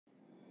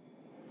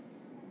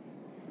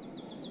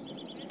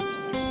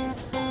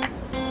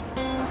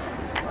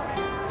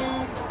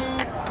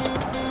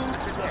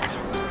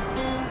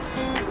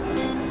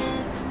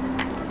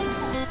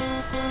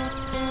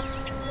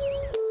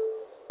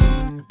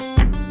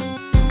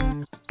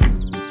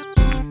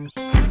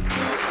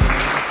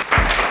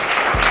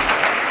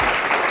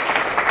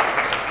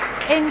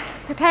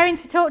preparing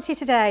to talk to you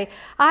today,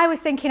 I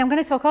was thinking I'm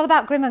going to talk all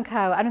about Grimm &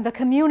 Co and the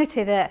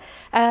community that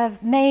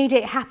made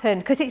it happen,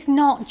 because it's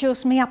not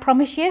just me, I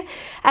promise you.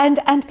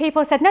 And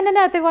people said, no,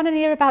 they want to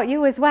hear about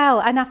you as well.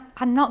 And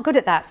I'm not good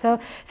at that, so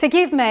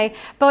forgive me,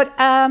 but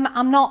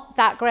I'm not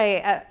that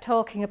great at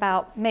talking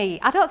about me.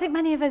 I don't think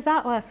many of us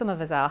are, well, some of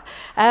us are,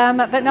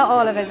 but not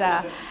all of us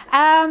are.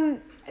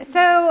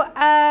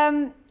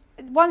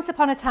 Once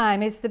upon a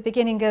time is the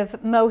beginning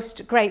of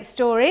most great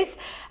stories,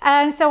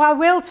 and so I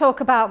will talk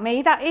about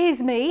me. That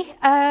is me.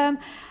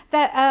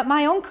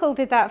 My uncle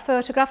did that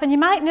photograph, and you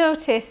might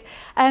notice,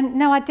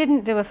 no, I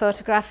didn't do a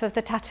photograph of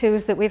the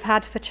tattoos that we've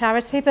had for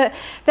charity, but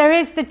there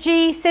is the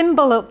G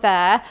symbol up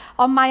there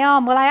on my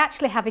arm. Well, I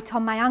actually have it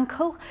on my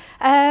ankle.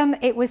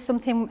 It was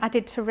something I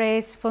did to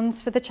raise funds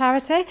for the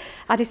charity.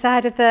 I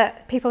decided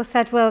that people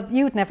said, well,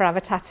 you'd never have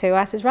a tattoo.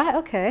 I said, right,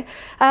 okay,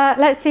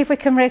 let's see if we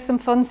can raise some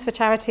funds for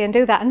charity and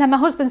do that. And then my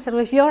husband said,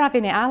 well, if you're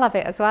having it, I'll have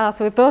it as well.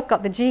 So we both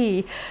got the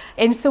G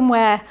in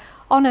somewhere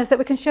on us that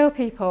we can show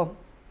people.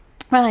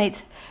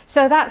 Right,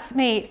 so that's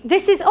me.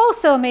 This is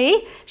also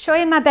me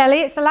showing my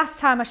belly. It's the last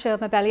time I showed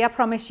my belly, I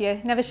promise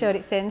you. Never showed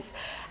it since.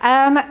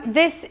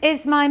 This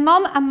is my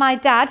mum and my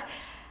dad.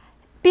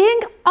 Being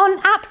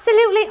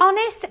absolutely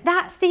honest,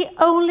 that's the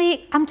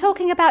only, I'm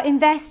talking about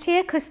invest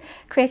here because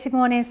Creative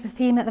Mornings, the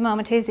theme at the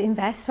moment is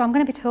invest, so I'm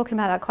going to be talking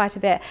about that quite a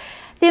bit.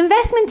 The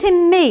investment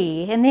in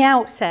me in the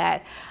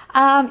outset,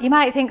 you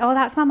might think, oh,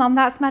 that's my mum,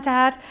 that's my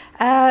dad.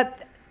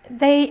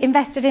 They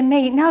invested in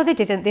me. No, they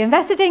didn't. They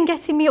invested in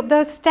getting me up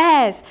those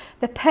stairs.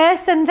 The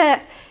person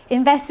that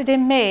invested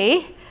in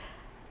me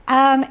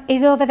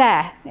is over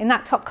there in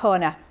that top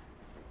corner.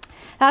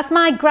 That's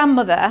my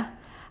grandmother.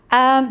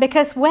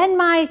 Because when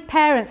my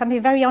parents, I'm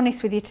being very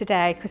honest with you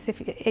today, because if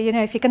you're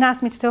going to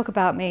ask me to talk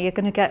about me, you're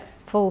going to get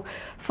full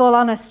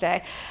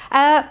honesty.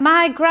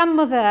 My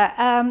grandmother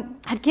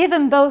had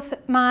given both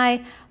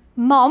my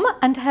mom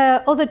and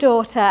her other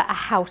daughter a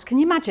house. Can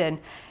you imagine?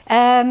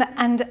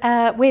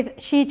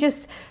 She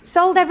just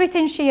sold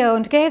everything she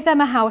owned, gave them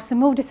a house and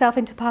moved herself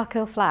into Park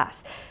Hill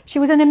Flats. She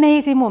was an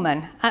amazing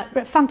woman,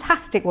 a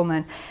fantastic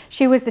woman.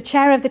 She was the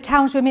chair of the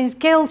Towns Women's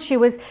Guild.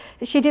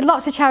 She did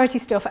lots of charity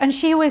stuff, and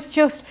she was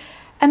just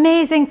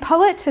amazing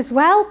poet as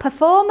well,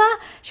 performer.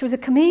 She was a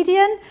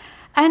comedian,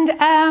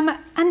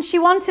 and she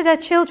wanted her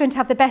children to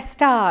have the best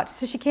start.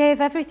 So she gave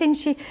everything.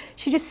 She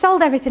just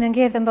sold everything and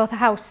gave them both a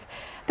house.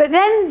 But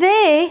then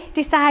they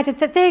decided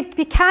that they'd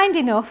be kind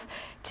enough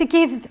to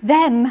give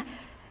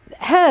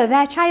her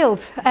their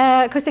child,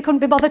 because they couldn't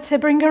be bothered to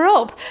bring her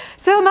up.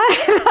 So my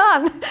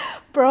man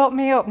brought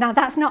me up. Now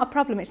that's not a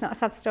problem, it's not a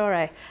sad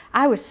story.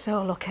 I was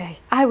so lucky.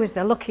 I was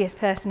the luckiest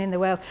person in the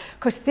world,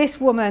 because this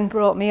woman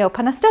brought me up,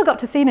 and I still got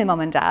to see my mum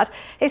and dad.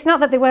 It's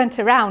not that they weren't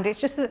around, it's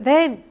just that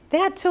they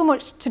had too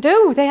much to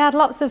do. They had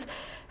lots of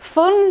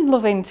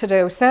fun-loving to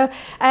do, so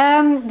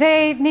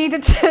they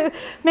needed to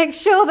make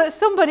sure that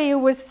somebody who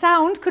was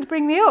sound could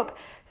bring me up.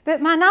 But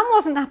my nan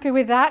wasn't happy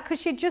with that, because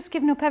she'd just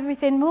given up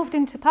everything, moved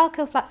into Park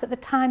Hill Flats at the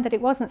time that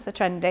it wasn't so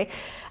trendy,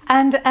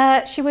 and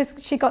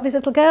she got this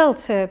little girl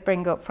to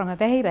bring up from a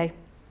baby.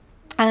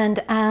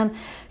 And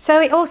so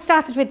it all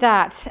started with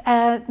that.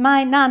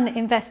 My nan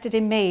invested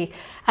in me,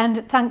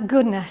 and thank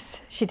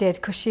goodness she did,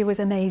 because she was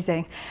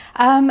amazing.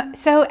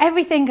 So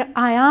everything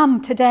I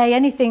am today,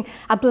 anything,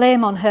 I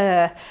blame on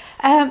her.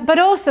 But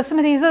also some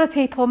of these other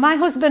people. My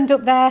husband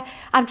up there,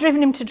 I've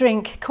driven him to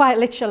drink, quite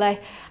literally.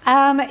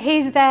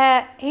 He's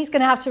there, he's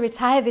going to have to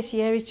retire this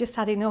year, he's just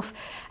had enough.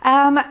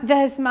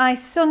 There's my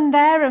son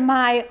there, and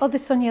my other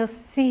son you'll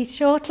see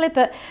shortly,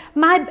 but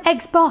my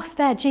ex-boss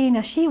there,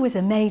 Gina, she was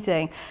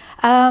amazing.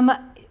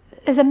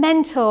 As a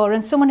mentor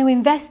and someone who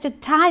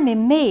invested time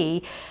in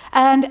me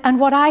and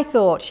what I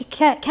thought. She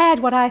cared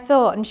what I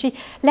thought, and she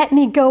let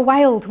me go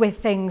wild with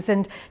things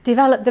and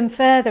develop them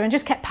further, and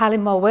just kept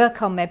piling more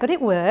work on me, but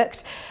it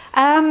worked.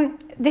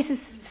 This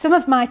is some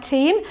of my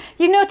team.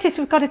 You notice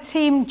we've got a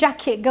team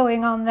jacket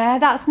going on there.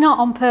 That's not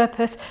on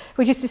purpose.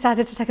 We just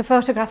decided to take a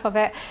photograph of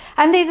it.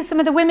 And these are some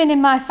of the women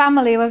in my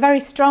family who are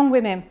very strong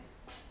women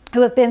who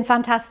have been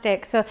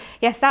fantastic. So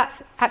yes,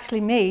 that's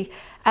actually me.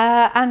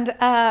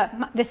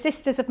 The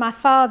sisters of my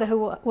father,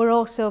 who were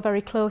also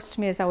very close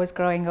to me as I was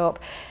growing up.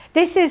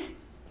 This is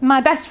my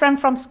best friend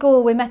from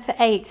school. We met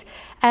at 8.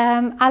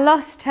 I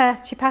lost her,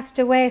 she passed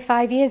away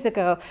 5 years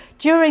ago,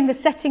 during the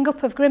setting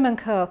up of Grimm &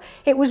 Co.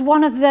 It was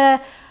one of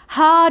the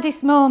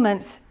hardest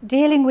moments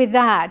dealing with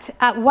that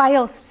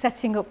whilst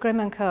setting up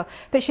Grimm & Co.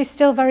 But she's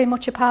still very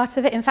much a part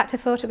of it. In fact, her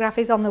photograph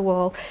is on the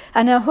wall,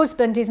 and her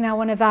husband is now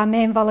one of our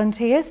main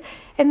volunteers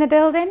in the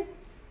building.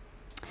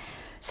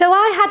 So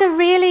I had a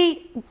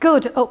really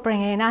good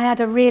upbringing. I had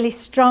a really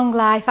strong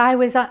life. I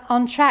was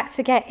on track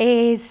to get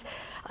A's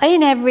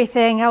in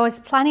everything. I was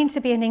planning to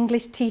be an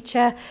English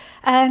teacher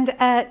and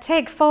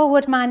take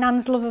forward my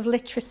nan's love of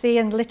literacy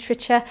and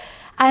literature.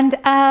 And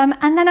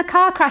then a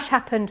car crash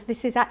happened.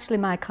 This is actually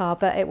my car,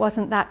 but it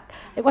wasn't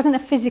a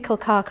physical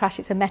car crash,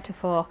 it's a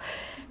metaphor.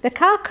 The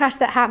car crash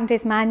that happened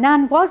is my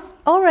nan was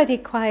already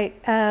quite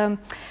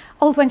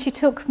old when she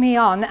took me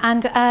on,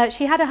 and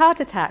she had a heart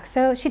attack.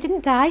 So she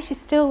didn't die.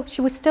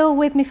 She was still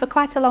with me for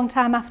quite a long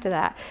time after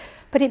that.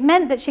 But it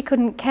meant that she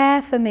couldn't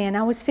care for me, and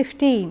I was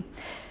 15.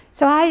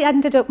 So I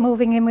ended up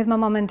moving in with my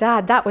mum and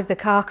dad. That was the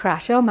car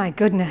crash. Oh my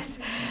goodness.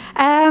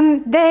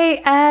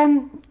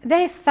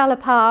 They fell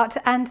apart,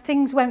 and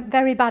things went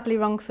very badly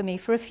wrong for me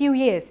for a few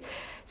years.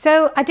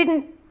 So I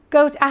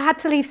had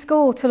to leave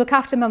school to look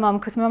after my mum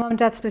because my mum and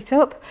dad split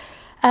up.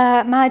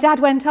 My dad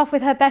went off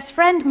with her best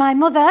friend. My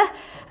mother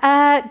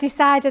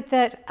decided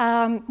that,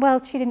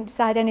 well, she didn't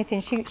decide anything.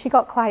 She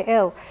got quite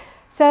ill.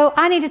 So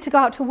I needed to go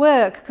out to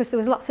work because there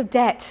was lots of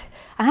debt.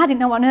 And I didn't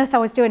know what on earth I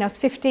was doing. I was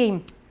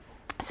 15.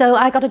 So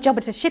I got a job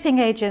at a shipping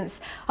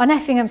agent's on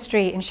Effingham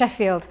Street in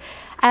Sheffield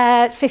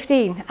at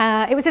 15.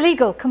 It was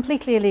illegal,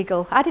 completely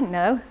illegal. I didn't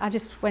know. I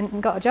just went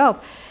and got a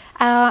job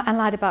and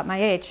lied about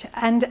my age.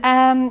 And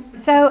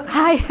so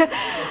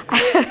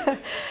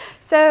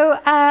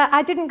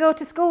I didn't go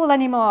to school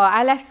anymore.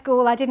 I left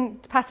school. I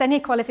didn't pass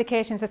any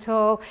qualifications at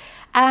all.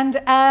 And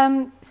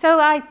yeah,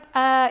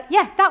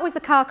 that was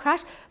the car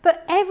crash.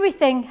 But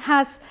everything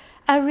has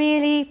a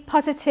really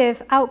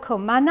positive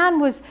outcome. My nan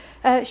was,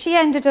 she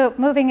ended up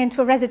moving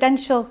into a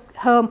residential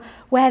home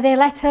where they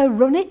let her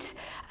run it.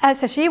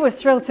 So she was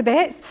thrilled to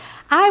bits.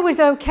 I was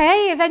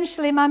okay.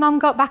 Eventually my mum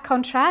got back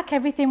on track.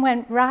 Everything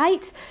went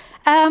right.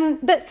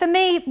 But for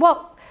me,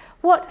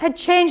 what had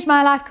changed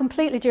my life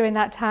completely during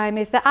that time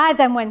is that I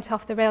then went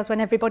off the rails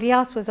when everybody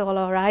else was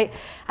all right.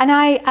 And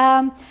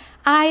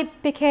I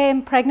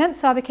became pregnant,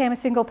 so I became a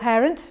single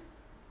parent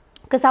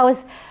because I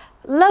was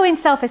low in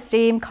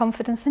self-esteem,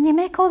 confidence, and you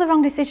make all the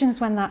wrong decisions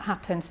when that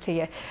happens to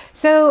you.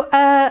 So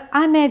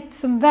I made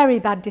some very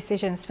bad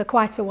decisions for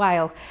quite a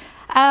while.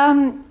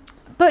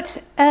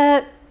 But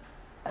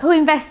who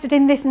invested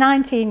in this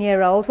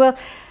 19-year-old? Well,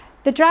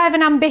 the drive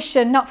and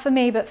ambition, not for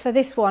me, but for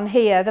this one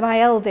here, my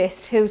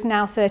eldest, who's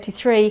now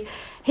 33,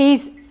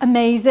 he's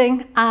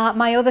amazing.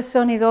 My other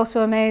son is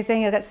also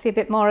amazing. I get to see a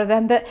bit more of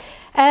them. But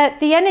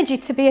the energy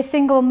to be a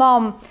single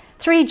mom,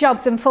 3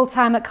 jobs and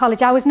full-time at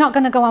college. I was not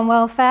going to go on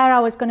welfare. I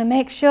was going to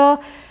make sure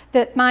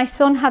that my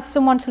son had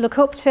someone to look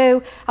up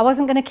to. I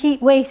wasn't going to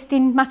keep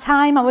wasting my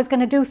time. I was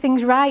going to do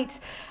things right.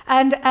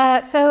 And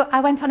so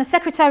I went on a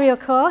secretarial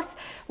course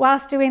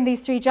whilst doing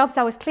these 3 jobs.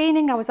 I was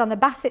cleaning, I was on the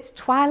Bassett's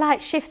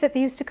twilight shift that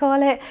they used to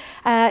call it,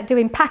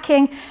 doing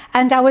packing,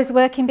 and I was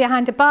working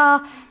behind a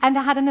bar, and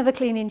I had another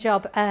cleaning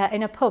job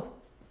in a pub.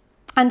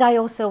 And I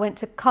also went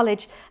to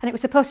college, and it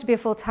was supposed to be a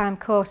full-time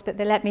course, but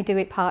they let me do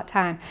it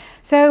part-time.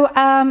 So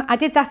I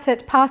did that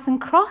at Parson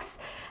Cross,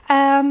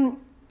 and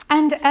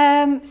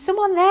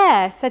someone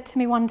there said to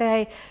me one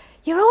day,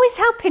 "You're always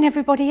helping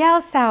everybody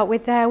else out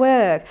with their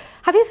work.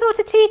 Have you thought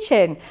of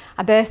teaching?"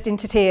 I burst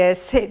into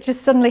tears. It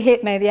just suddenly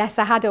hit me. Yes,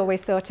 I had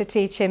always thought of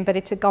teaching, but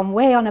it had gone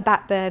way on a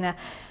back burner.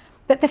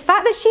 But the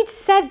fact that she'd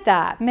said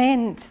that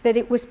meant that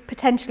it was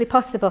potentially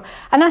possible.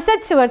 And I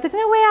said to her, "There's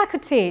no way I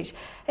could teach.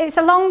 It's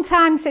a long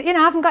time, I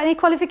haven't got any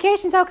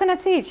qualifications, how can I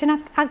teach?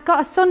 And I've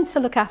got a son to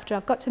look after,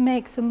 I've got to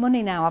make some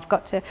money now, I've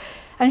got to."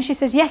 And she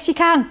says, "Yes, you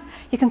can.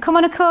 You can come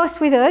on a course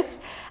with us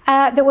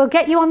that will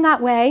get you on that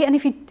way. And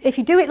if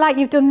you do it like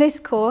you've done this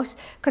course,"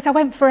 because I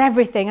went for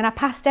everything and I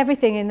passed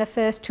everything in the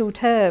first 2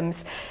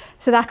 terms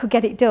so that I could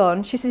get it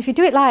done. She says, "If you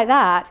do it like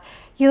that,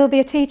 you'll be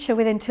a teacher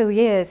within 2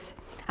 years."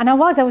 And I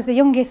was the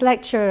youngest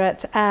lecturer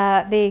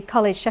at the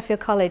college, Sheffield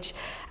College.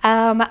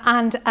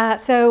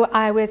 So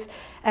I was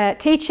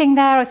teaching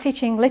there, I was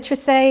teaching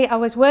literacy, I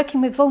was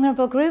working with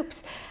vulnerable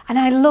groups, and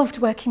I loved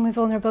working with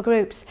vulnerable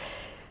groups.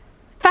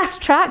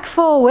 Fast track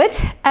forward,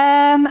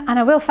 and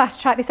I will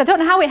fast track this. I don't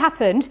know how it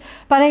happened,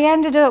 but I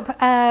ended up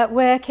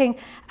working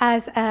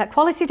as a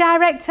quality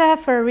director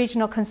for a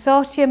regional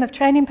consortium of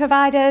training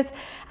providers,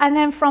 and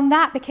then from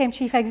that became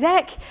chief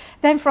exec.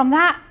 Then from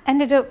that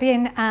ended up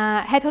being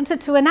headhunted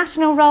to a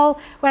national role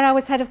where I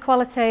was head of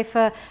quality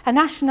for a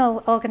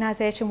national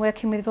organisation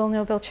working with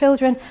vulnerable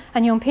children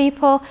and young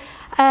people.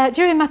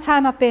 During my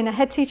time I've been a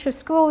head teacher of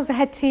schools, a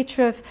head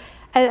teacher of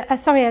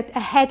a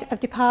head of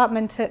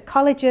department at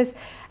colleges,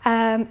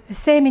 the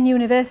same in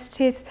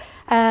universities,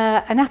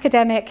 an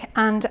academic,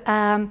 and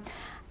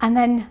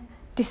then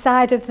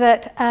decided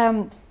that,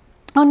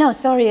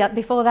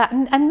 before that,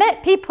 and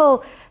met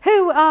people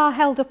who are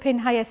held up in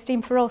high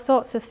esteem for all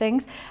sorts of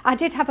things. I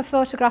did have a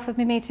photograph of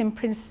me meeting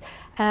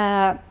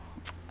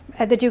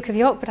the Duke of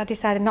York, but I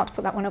decided not to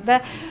put that one up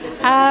there.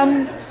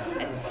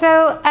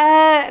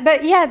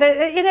 But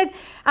yeah,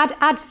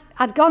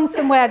 I'd gone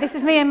somewhere. This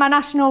is me in my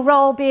national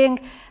role being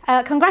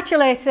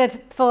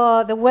congratulated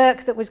for the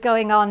work that was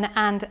going on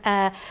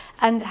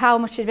and how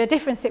much of a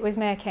difference it was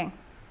making.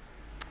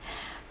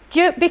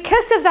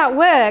 Because of that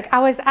work, I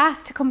was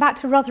asked to come back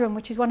to Rotherham,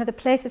 which is one of the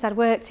places I'd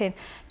worked in,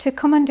 to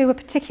come and do a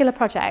particular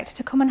project,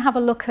 to come and have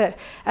a look at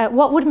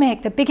what would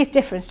make the biggest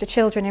difference to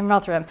children in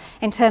Rotherham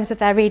in terms of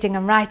their reading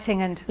and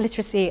writing and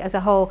literacy as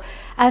a whole.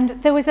 And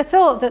there was a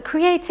thought that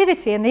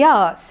creativity and the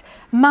arts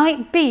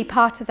might be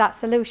part of that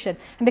solution.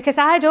 And because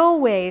I'd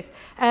always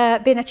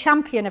been a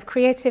champion of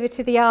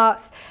creativity, the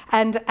arts,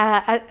 and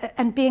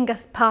being a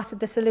part of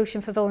the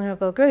solution for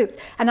vulnerable groups,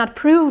 and I'd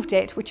proved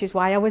it, which is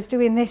why I was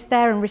doing this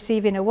there and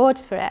receiving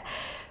awards for it,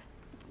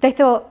 they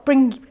thought,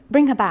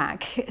 bring her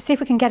back, see if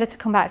we can get her to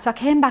come back. So I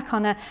came back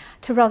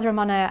to Rotherham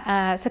on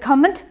a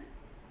secondment.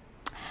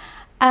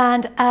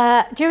 And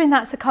during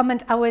that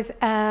secondment, I was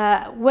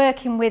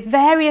working with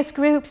various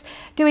groups,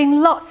 doing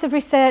lots of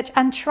research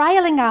and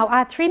trialling out. I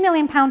had £3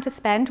 million to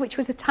spend, which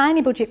was a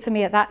tiny budget for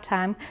me at that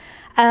time.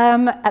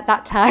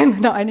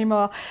 Not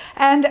anymore.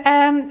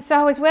 And so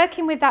I was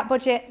working with that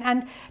budget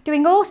and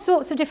doing all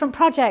sorts of different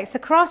projects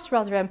across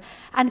Rotherham,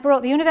 and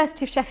brought the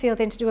University of Sheffield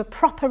in to do a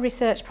proper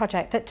research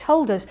project that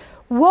told us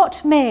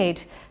what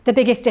made the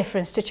biggest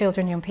difference to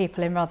children and young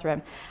people in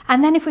Rotherham.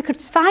 And then if we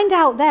could find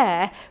out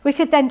there, we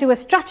could then do a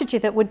strategy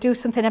that would do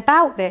something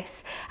about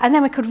this, and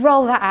then we could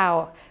roll that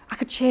out. I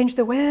could change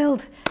the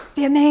world.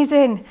 Be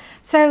amazing.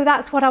 So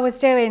that's what I was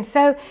doing.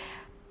 So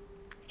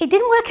it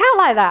didn't work out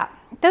like that.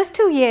 Those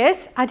 2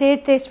 years I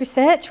did this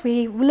research,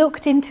 we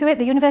looked into it,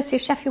 the University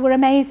of Sheffield were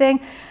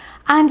amazing,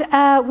 and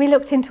we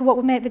looked into what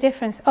would make the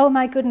difference. Oh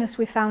my goodness,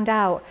 we found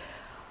out.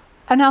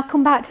 And I'll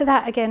come back to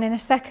that again in a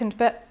second,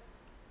 but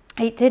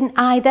it didn't.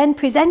 I then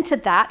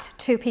presented that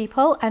to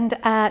people, and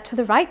to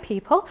the right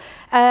people,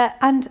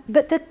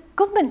 but the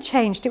government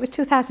changed. It was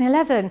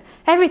 2011,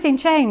 everything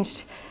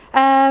changed.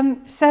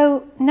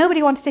 So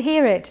nobody wanted to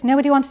hear it,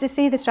 nobody wanted to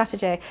see the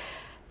strategy.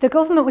 The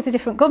government was a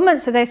different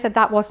government, so they said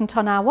that wasn't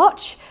on our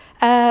watch.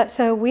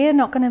 So we're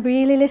not going to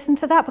really listen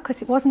to that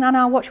because it wasn't on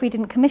our watch. We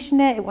didn't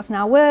commission it. It wasn't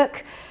our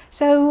work.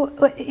 So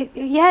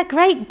yeah,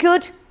 great,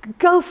 good,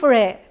 go for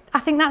it. I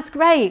think that's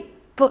great,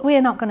 but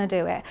we're not going to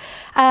do it.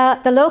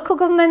 The local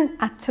government,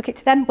 I took it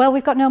to them. Well,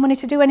 we've got no money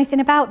to do anything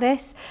about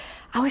this.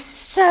 I was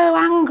so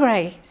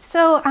angry,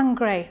 so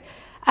angry.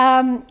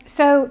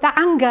 So that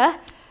anger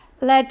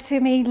led to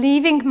me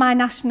leaving my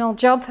national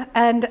job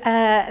and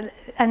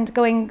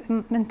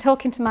going and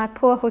talking to my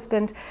poor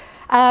husband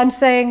and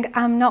saying,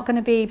 I'm not going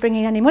to be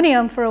bringing any money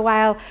home for a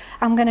while.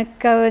 I'm going to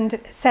go and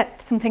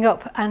set something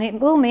up, and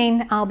it will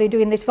mean I'll be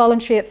doing this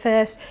voluntary at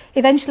first.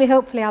 Eventually,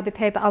 hopefully I'll be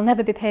paid, but I'll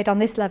never be paid on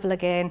this level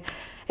again.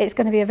 It's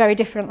going to be a very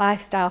different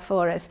lifestyle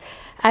for us.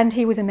 And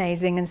he was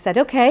amazing and said,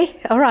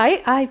 okay, all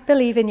right, I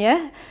believe in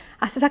you.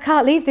 I said, I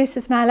can't leave this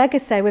as my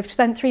legacy. We've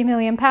spent £3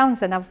 million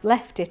and I've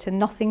left it and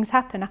nothing's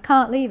happened. I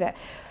can't leave it.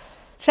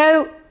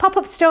 So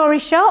pop-up story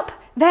shop,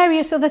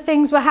 various other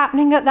things were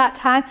happening at that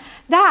time.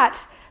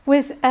 That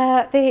was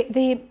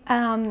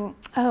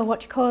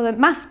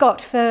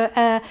mascot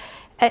for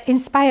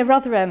Inspire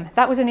Rotherham.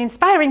 That was an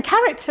inspiring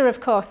character, of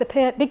course,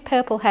 the big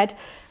purple head,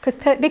 because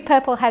big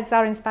purple heads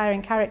are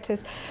inspiring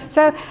characters.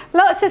 So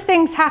lots of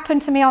things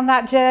happened to me on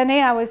that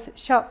journey. I was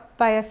shocked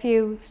by a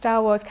few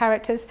Star Wars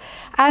characters.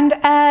 And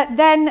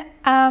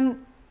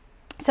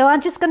so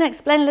I'm just going to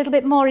explain a little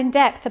bit more in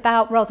depth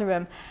about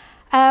Rotherham.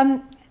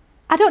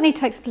 I don't need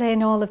to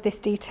explain all of this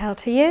detail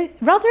to you.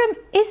 Rotherham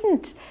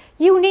isn't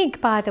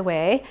unique, by the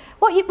way.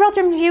 What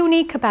Rotherham's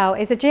unique about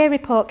is a J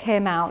report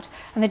came out,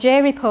 and the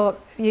J report,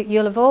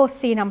 you'll have all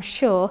seen, I'm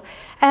sure,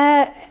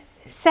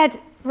 said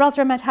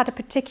Rotherham had had a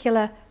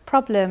particular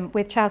problem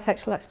with child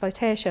sexual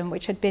exploitation,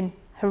 which had been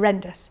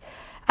horrendous.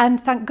 And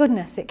thank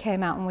goodness it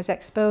came out and was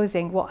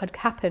exposing what had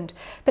happened.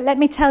 But let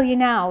me tell you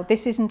now,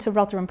 this isn't a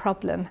Rotherham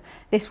problem.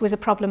 This was a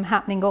problem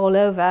happening all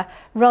over.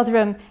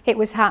 Rotherham, it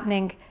was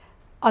happening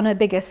on a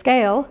bigger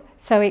scale,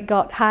 so it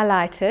got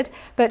highlighted,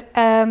 but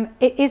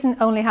it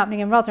isn't only happening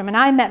in Rotherham. And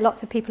I met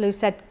lots of people who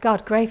said,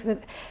 God,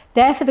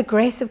 there for the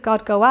grace of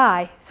God go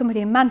I.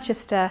 Somebody in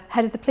Manchester,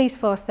 head of the police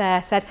force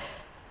there, said,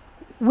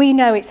 we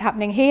know it's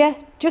happening here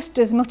just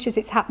as much as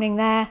it's happening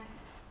there,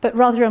 but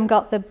Rotherham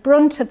got the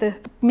brunt of the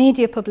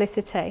media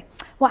publicity.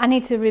 What I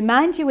need to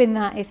remind you in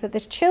that is that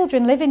there's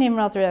children living in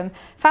Rotherham,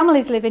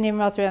 families living in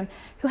Rotherham,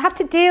 who have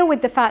to deal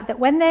with the fact that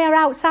when they are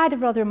outside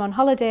of Rotherham on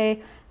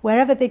holiday,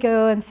 wherever they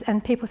go,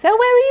 and people say, oh,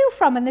 where are you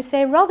from? And they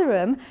say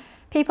Rotherham,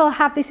 people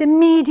have this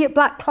immediate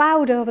black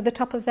cloud over the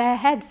top of their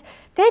heads.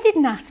 They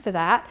didn't ask for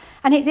that,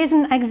 and it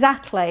isn't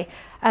exactly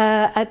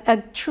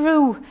a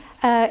true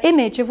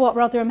image of what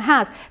Rotherham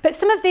has. But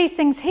some of these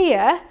things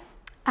here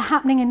are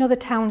happening in other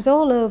towns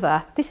all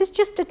over. This is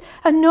just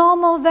a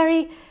normal,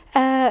 very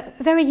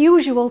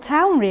usual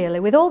town, really,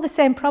 with all the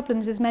same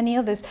problems as many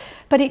others.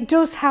 But it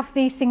does have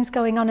these things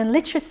going on, and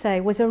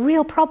literacy was a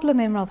real problem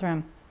in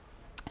Rotherham.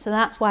 So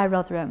that's why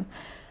Rotherham.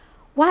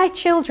 Why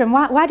children?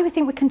 Why do we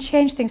think we can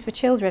change things for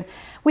children?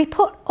 We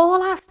put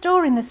all our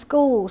store in the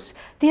schools.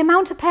 The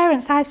amount of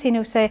parents I've seen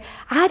who say,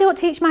 I don't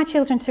teach my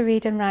children to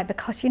read and write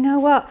because you know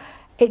what?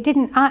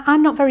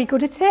 I'm not very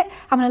good at it.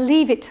 I'm going to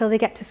leave it till they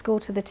get to school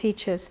to the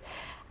teachers.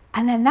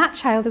 And then that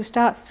child who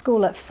starts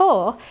school at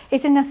 4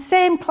 is in the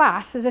same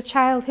class as a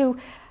child who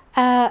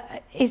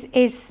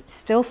is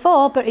still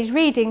 4, but is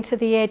reading to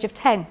the age of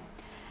 10.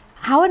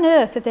 How on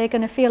earth are they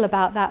going to feel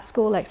about that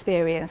school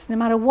experience, no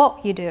matter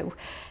what you do?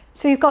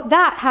 So you've got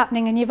that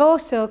happening, and you've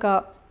also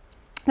got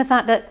the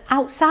fact that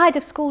outside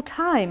of school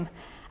time,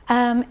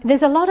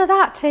 there's a lot of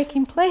that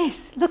taking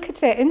place. Look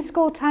at it, in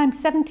school time,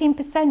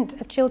 17%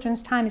 of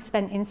children's time is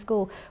spent in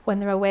school when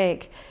they're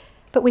awake.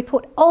 But we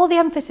put all the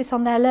emphasis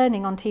on their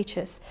learning on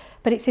teachers.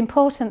 But it's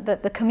important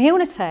that the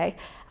community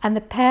and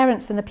the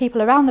parents and the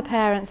people around the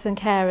parents and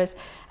carers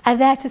are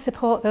there to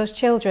support those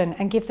children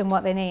and give them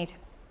what they need.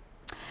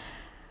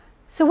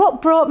 So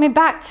what brought me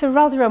back to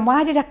Rotherham?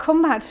 Why did I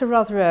come back to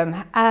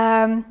Rotherham?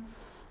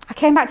 I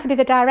came back to be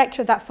the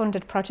director of that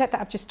funded project that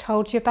I've just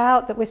told you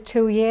about, that was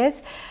 2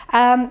 years.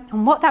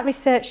 And what that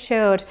research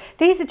showed,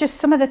 these are just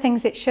some of the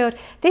things it showed.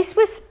 This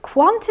was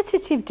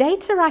quantitative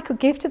data I could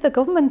give to the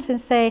government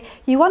and say,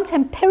 you want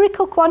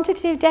empirical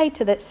quantitative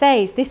data that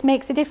says this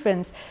makes a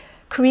difference.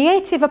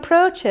 Creative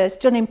approaches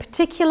done in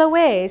particular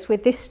ways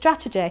with this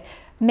strategy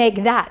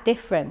make that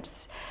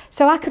difference.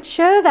 So I could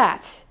show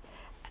that.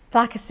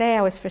 Like I say,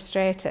 I was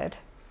frustrated.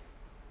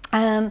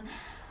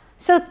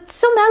 So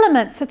some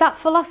elements of that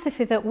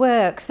philosophy that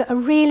works that are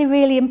really,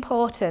 really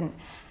important.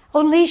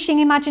 Unleashing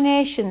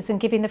imaginations and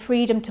giving the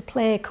freedom to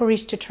play,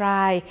 courage to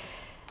try.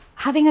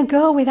 Having a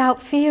go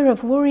without fear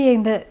of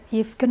worrying that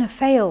you're going to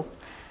fail.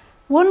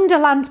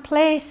 Wonderland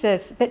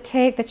places that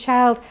take the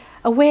child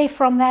away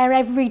from their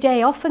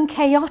everyday, often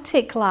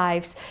chaotic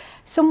lives.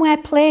 Somewhere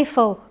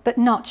playful but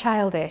not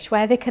childish,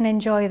 where they can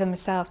enjoy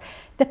themselves.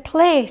 The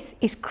place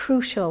is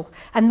crucial,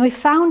 and we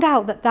found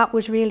out that that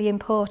was really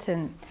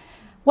important.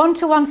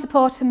 One-to-one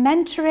support and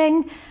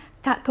mentoring,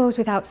 that goes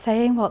without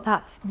saying what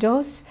that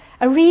does.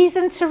 A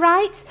reason to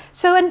write,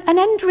 so an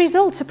end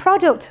result, a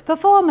product, a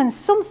performance,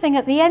 something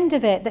at the end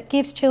of it that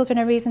gives children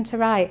a reason to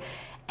write.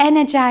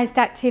 Energised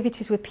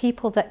activities with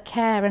people that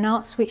care and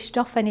aren't switched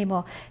off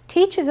anymore.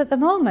 Teachers at the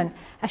moment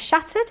are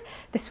shattered,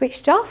 they're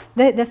switched off,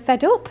 they're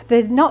fed up,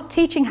 they're not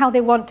teaching how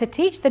they want to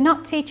teach, they're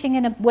not teaching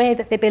in a way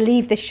that they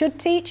believe they should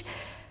teach.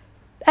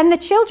 And the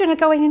children are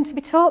going in to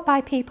be taught by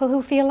people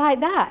who feel like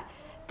that.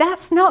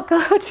 That's not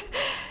good.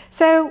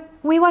 So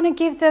we want to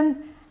give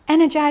them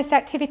energised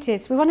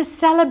activities. We want to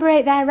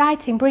celebrate their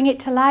writing, bring it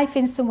to life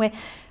in some way.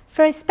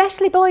 For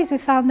especially boys, we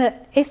found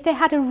that if they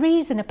had a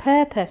reason, a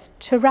purpose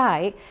to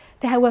write,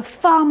 they were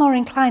far more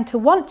inclined to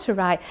want to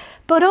write.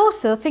 But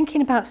also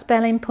thinking about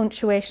spelling,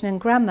 punctuation and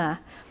grammar.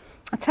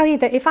 I'll tell you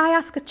that if I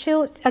ask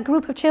a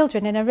group of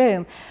children in a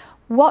room,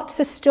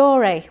 what's a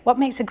story? What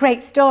makes a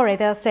great story?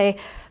 They'll say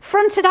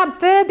fronted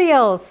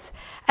adverbials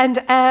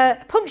and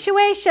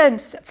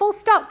punctuations, full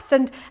stops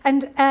and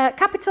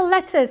capital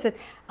letters. And,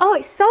 oh,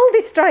 it's soul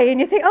destroying. And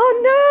you think,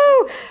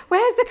 oh no,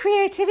 where's the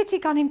creativity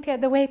gone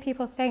in the way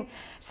people think?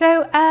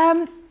 So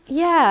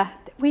yeah,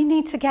 we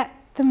need to get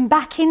them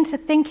back into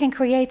thinking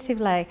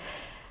creatively.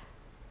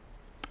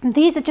 And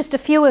these are just a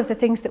few of the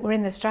things that were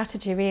in the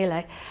strategy,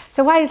 really.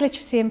 So why is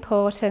literacy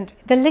important?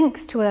 The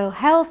links to ill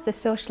health, the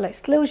social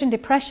exclusion,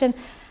 depression,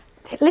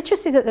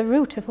 literacy is at the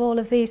root of all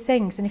of these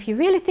things. And if you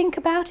really think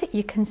about it,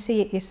 you can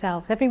see it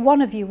yourselves. Every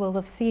one of you will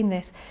have seen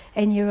this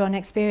in your own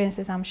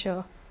experiences, I'm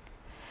sure.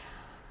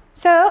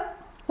 So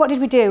what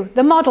did we do?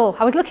 The model.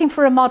 I was looking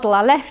for a model.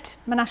 I left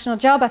my national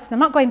job. I said, I'm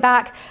not going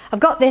back. I've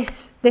got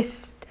this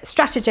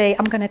strategy.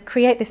 I'm going to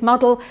create this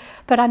model,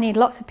 but I need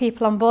lots of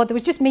people on board. There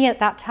was just me at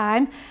that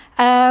time.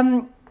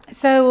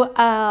 So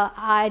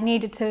I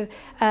needed to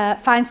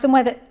find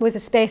somewhere that was a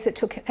space that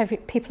took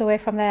people away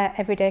from their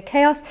everyday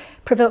chaos,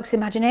 provokes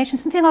imagination,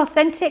 something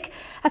authentic,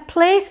 a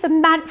place for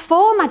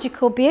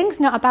magical beings,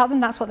 not about them.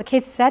 That's what the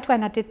kids said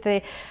when I did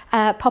the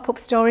pop-up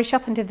story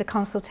shop and did the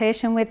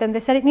consultation with them. They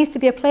said it needs to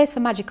be a place for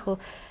magical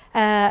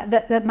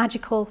that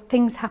magical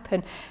things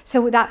happen.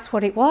 So that's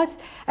what it was.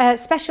 A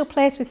special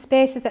place with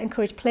spaces that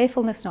encourage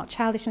playfulness, not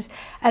childishness.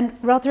 And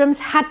Rotherham's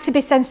had to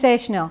be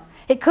sensational.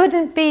 It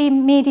couldn't be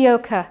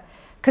mediocre,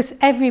 because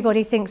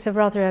everybody thinks of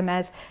Rotherham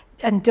as,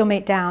 and dumb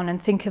it down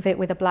and think of it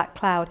with a black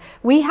cloud.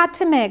 We had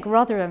to make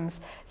Rotherham's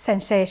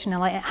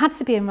sensational. It had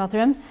to be in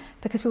Rotherham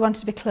because we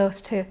wanted to be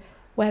close to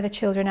where the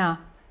children are.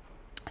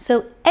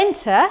 So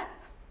enter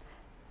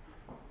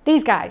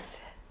these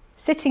guys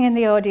sitting in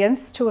the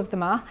audience, 2 of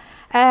them are.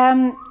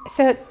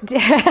 So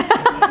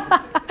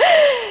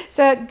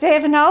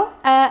Dave and Noel,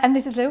 and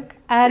this is Luke,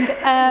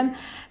 and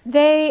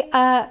they,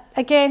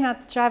 again, I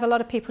drive a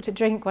lot of people to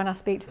drink when I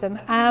speak to them,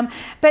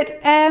 but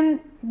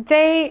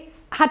they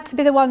had to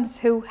be the ones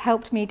who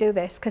helped me do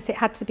this because it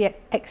had to be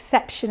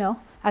exceptional,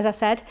 as I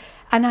said,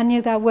 and I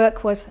knew their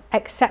work was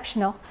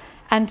exceptional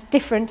and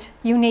different,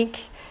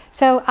 unique.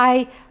 So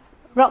I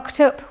rocked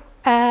up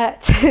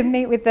to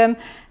meet with them.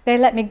 They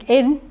let me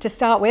in to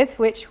start with,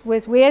 which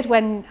was weird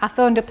when I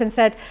phoned up and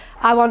said,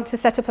 I want to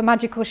set up a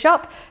magical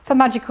shop for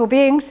magical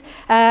beings.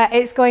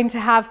 It's going to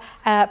have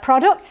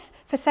products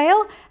for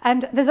sale,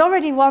 and there's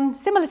already one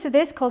similar to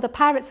this called the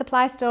Pirate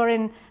Supply Store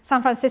in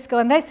San Francisco,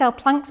 and they sell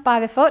planks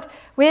by the foot.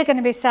 We're going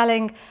to be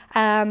selling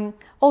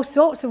all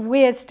sorts of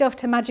weird stuff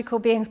to magical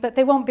beings, but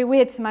they won't be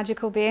weird to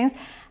magical beings,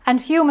 and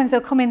humans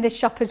will come in this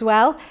shop as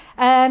well,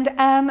 and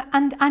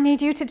I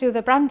need you to do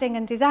the branding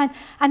and design,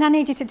 and I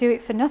need you to do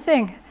it for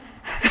nothing.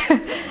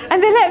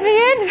 And they let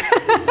me in.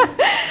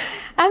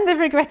 And they've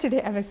regretted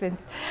it ever since.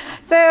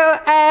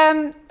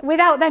 So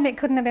without them it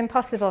couldn't have been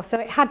possible, so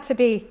it had to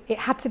be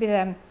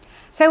them.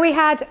 So we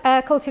had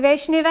a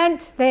cultivation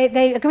event.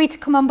 They agreed to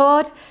come on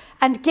board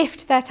and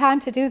gift their time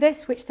to do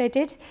this, which they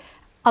did,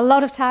 a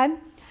lot of time.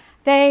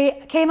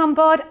 They came on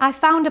board. I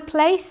found a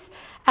place.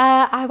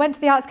 I went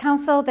to the Arts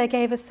Council. They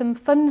gave us some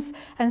funds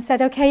and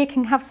said, okay, you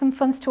can have some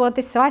funds toward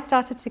this. So I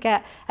started to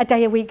get a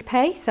day a week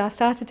pay. So I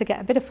started to get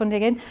a bit of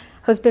funding in.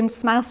 Husband's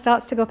smile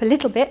starts to go up a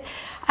little bit.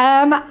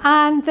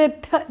 And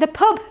the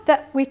pub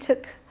that we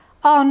took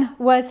on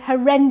was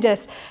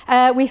horrendous.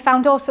 We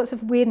found all sorts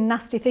of weird and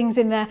nasty things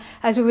in there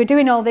as we were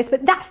doing all this,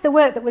 but that's the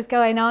work that was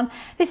going on.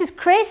 This is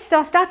Chris, so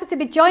I started to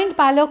be joined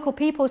by local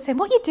people saying,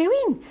 what are you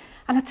doing?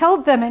 And I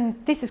told them, and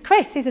this is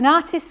Chris, he's an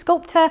artist,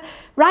 sculptor,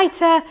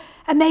 writer,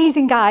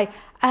 amazing guy.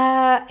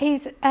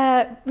 He's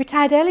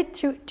retired early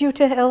due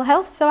to ill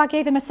health, so I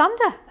gave him a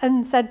sander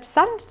and said,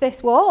 sand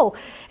this wall,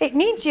 it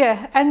needs you,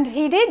 and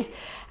he did.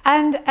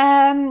 And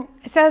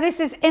so this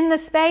is in the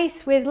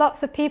space with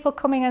lots of people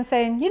coming and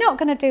saying, you're not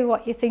going to do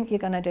what you think you're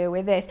going to do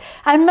with this.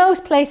 And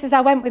most places I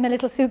went with my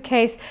little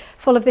suitcase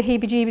full of the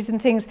heebie-jeebies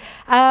and things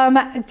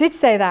did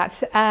say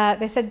that.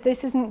 They said,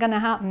 this isn't going to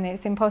happen,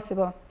 it's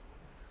impossible.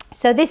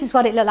 So this is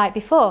what it looked like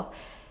before.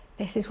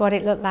 This is what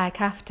it looked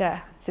like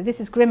after. So this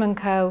is Grimm &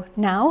 Co.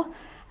 now.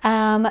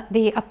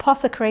 The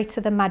apothecary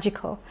to the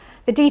magical.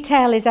 The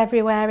detail is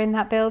everywhere in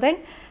that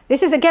building.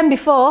 This is again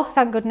before,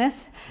 thank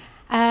goodness.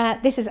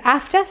 This is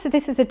after, so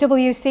this is the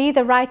WC,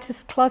 the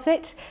writer's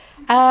closet,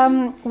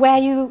 where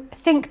you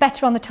think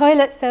better on the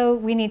toilet, so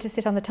we need to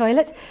sit on the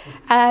toilet.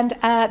 And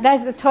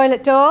there's the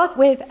toilet door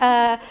with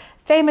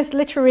famous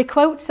literary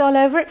quotes all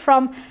over it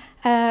from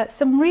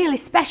some really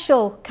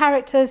special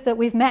characters that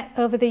we've met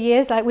over the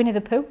years, like Winnie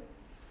the Pooh.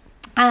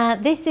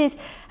 This is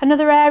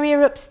another area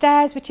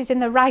upstairs, which is in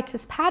the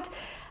writer's pad.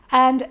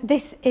 And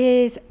this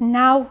is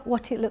now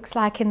what it looks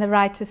like in the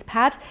writer's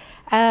pad.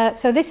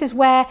 So this is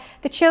where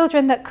the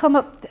children that come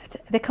up,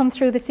 they come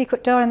through the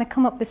secret door and they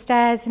come up the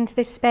stairs into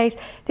this space.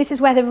 This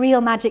is where the real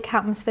magic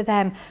happens for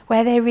them,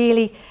 where they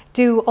really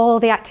do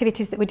all the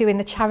activities that we do in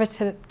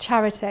the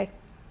charity.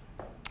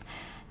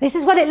 This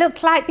is what it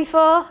looked like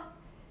before.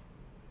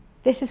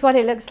 This is what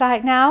it looks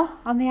like now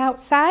on the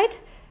outside.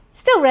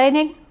 Still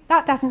raining,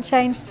 that hasn't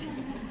changed.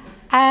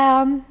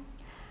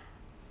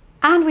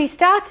 And we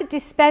started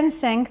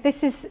dispensing.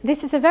 This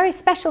is a very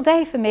special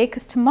day for me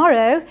because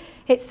tomorrow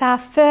it's our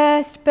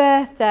first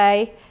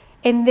birthday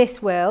in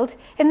this world.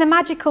 In the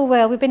magical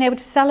world, we've been able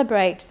to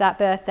celebrate that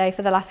birthday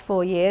for the last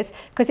 4 years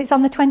because it's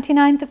on the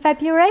 29th of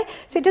February.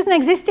 So it doesn't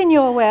exist in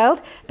your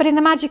world, but in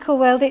the magical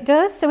world it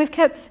does. So we've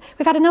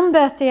had an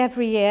unbirthday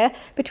every year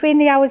between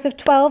the hours of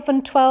 12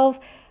 and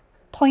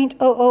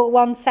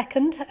 12.001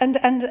 second,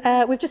 and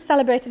we've just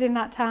celebrated in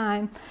that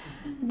time.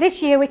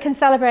 This year we can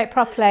celebrate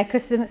properly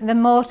because the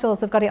mortals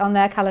have got it on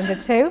their calendar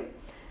too.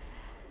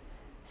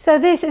 So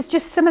this is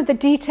just some of the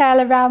detail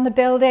around the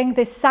building,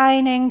 the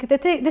signing,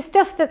 the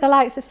stuff that the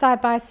likes of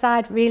Side by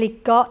Side really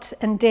got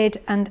and did,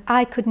 and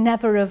I could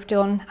never have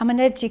done. I'm an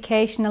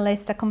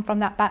educationalist, I come from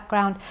that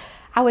background.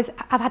 I've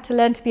had to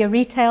learn to be a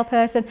retail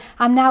person.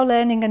 I'm now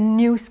learning a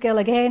new skill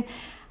again.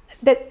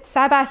 But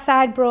Side by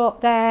Side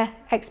brought their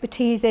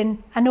expertise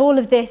in and all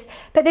of this,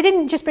 but they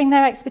didn't just bring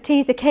their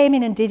expertise, they came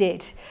in and did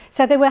it.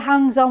 So they were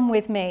hands-on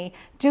with me,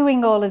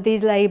 doing all of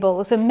these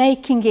labels and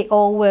making it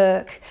all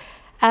work.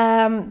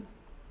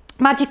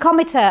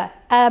 Magicometer,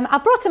 I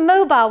brought a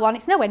mobile one.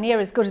 It's nowhere near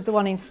as good as the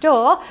one in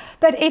store,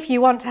 but if you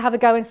want to have a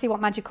go and see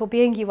what magical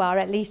being you are,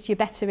 at least you're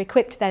better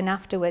equipped then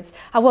afterwards.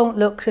 I won't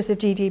look because of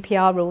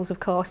GDPR rules, of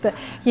course, but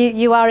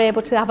you are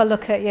able to have a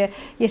look at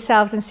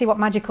yourselves and see what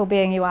magical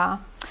being you are.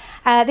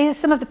 These are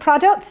some of the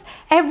products.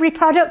 Every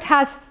product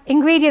has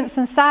ingredients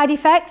and side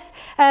effects.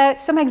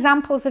 Some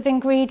examples of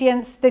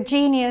ingredients. The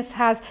Genius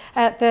has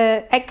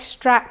the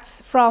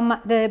extracts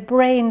from the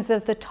brains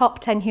of the top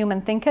 10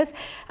 human thinkers.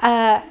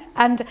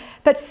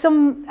 But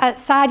some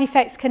side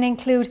effects can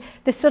include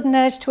the sudden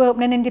urge to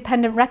open an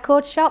independent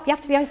record shop. You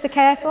have to be so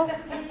careful.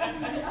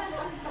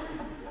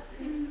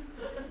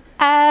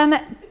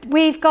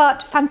 We've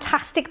got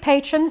fantastic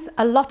patrons,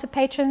 a lot of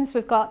patrons.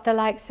 We've got the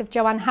likes of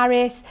Joanne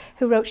Harris,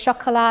 who wrote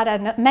Chocolat,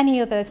 and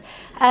many others.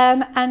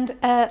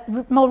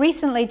 More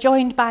recently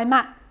joined by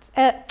Matt,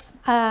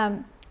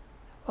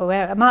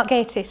 Mark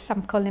Gatiss,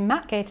 I'm calling him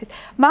Matt Gatiss.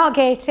 Mark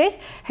Gatiss,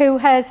 who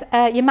has,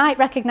 you might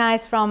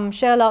recognise from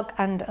Sherlock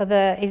and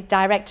other, is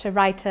director,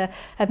 writer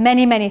of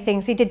many, many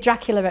things. He did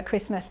Dracula at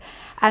Christmas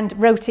and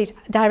wrote it,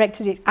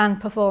 directed it and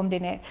performed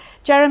in it.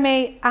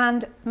 Jeremy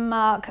and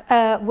Mark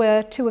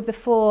were 2 of the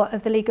 4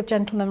 of the League of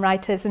Gentlemen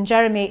Writers, and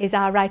Jeremy is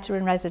our writer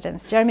in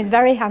residence. Jeremy's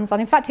very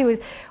hands-on. In fact, he was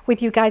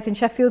with you guys in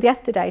Sheffield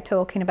yesterday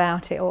talking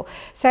about it all.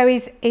 So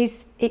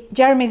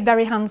Jeremy's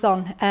very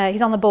hands-on.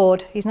 He's on the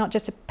board. He's not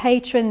just a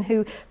patron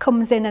who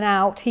comes in and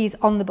out. He's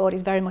on the board.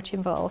 He's very much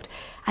involved.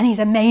 And he's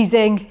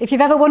amazing. If you've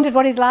ever wondered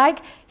what he's like,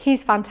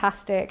 he's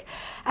fantastic.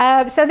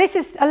 So this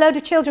is a load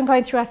of children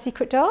going through our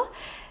secret door.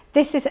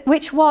 This is,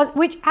 which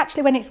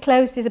actually when it's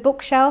closed is a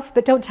bookshelf,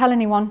 but don't tell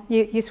anyone.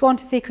 You're sworn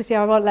to secrecy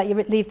or I won't let you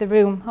leave the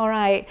room, all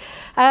right.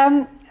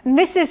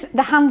 This is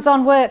the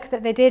hands-on work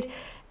that they did.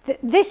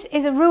 This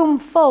is a room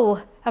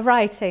full of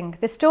writing.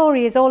 The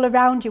story is all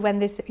around you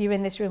when you're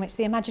in this room. It's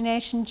the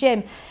imagination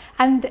gym.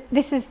 And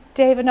this is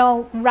Dave and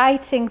all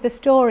writing the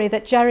story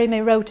that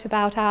Jeremy wrote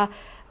about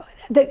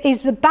that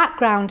is the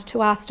background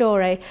to our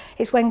story.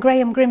 It's when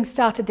Graham Greene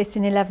started this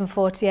in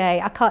 1148.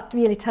 I can't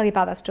really tell you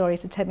about that story,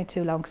 it'll take me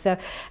too long. So,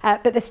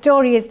 but the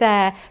story is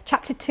there.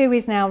 Chapter 2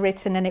 is now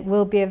written and it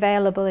will be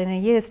available in a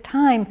year's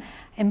time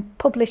in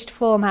published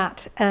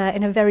format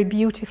in a very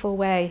beautiful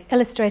way,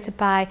 illustrated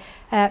by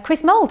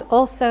Chris Mould,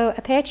 also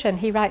a patron.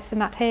 He writes for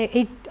Matt Haig,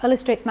 he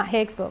illustrates Matt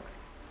Haig's books.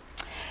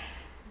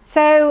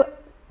 So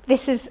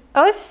this is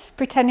us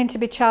pretending to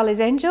be Charlie's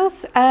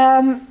Angels,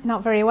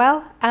 not very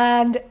well,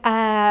 and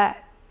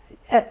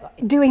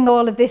doing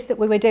all of this that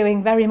we were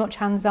doing very much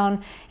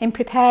hands-on in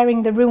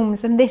preparing the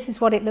rooms, and this is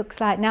what it looks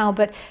like now.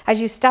 But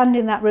as you stand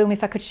in that room,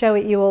 if I could show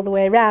it you all the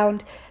way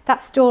around,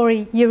 that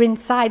story, you're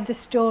inside the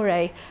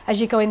story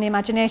as you go in the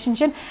imagination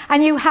gym,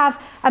 and you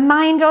have a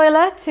mind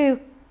oiler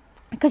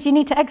because you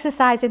need to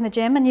exercise in the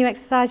gym and you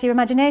exercise your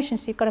imagination.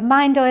 So you've got a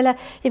mind oiler,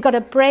 you've got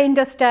a brain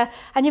duster,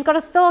 and you've got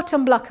a thought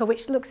unblocker,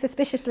 which looks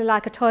suspiciously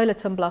like a toilet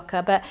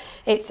unblocker, but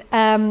it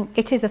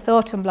is a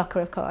thought unblocker,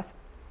 of course.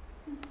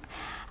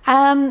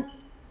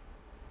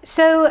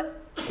 So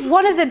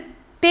one of the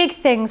big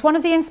things, one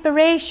of the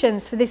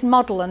inspirations for this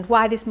model and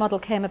why this model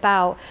came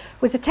about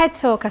was a TED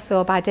talk I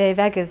saw by Dave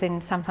Eggers in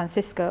San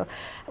Francisco,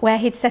 where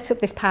he'd set up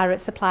this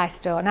pirate supply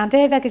store. Now,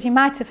 Dave Eggers, you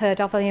might have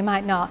heard of or you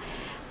might not.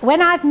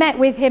 When I've met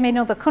with him in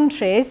other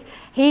countries,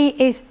 he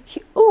is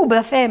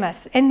uber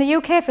famous. In the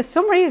UK, for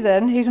some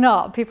reason, he's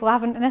not. People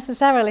haven't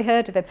necessarily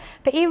heard of him.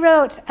 But he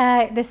wrote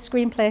this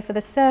screenplay for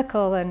The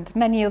Circle and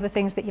many other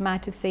things that you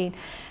might have seen.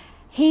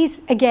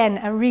 He's, again,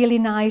 a really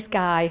nice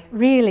guy,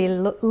 really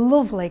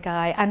lovely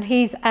guy, and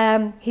he's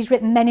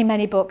written many,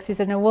 many books. He's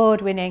an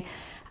award-winning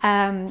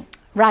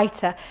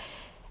writer.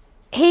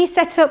 He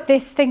set up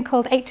this thing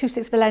called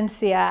 826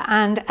 Valencia,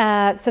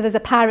 and so there's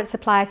a pirate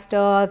supply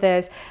store,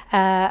 there's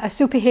a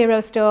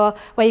superhero store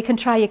where you can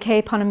try your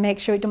cape on and make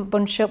sure it doesn't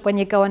bunch up when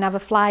you go and have a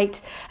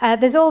flight.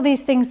 There's all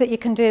these things that you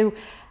can do,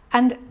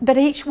 but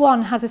each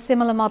one has a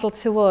similar model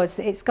to us.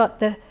 It's got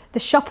the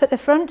shop at the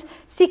front,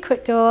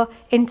 secret door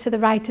into the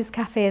Writers'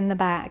 Cafe in the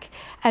back.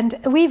 And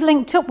we've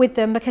linked up with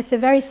them because they're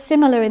very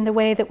similar in the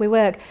way that we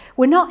work.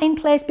 We're not in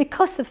place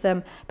because of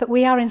them, but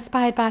we are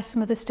inspired by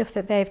some of the stuff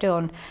that they've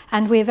done.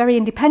 And we're very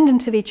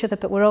independent of each other,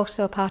 but we're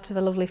also part of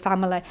a lovely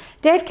family.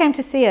 Dave came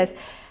to see us,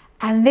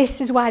 and this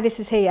is why this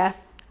is here.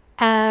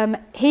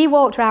 He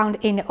walked around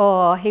in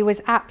awe. He was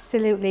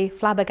absolutely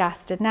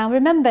flabbergasted. Now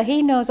remember,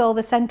 he knows all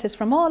the centres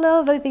from all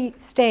over the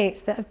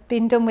States that have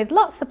been done with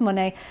lots of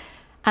money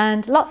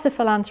and lots of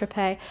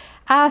philanthropy.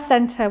 Our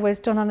centre was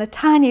done on the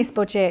tiniest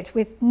budget,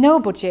 with no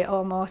budget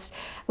almost,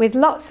 with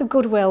lots of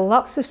goodwill,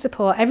 lots of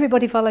support,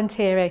 everybody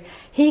volunteering.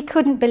 He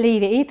couldn't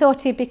believe it. He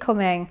thought he'd be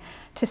coming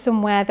to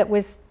somewhere that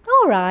was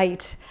all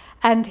right.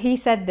 And he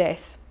said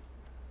this: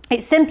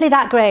 "It's simply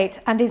that great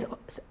and is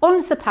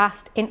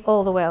unsurpassed in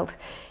all the world."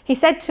 He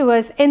said to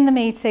us in the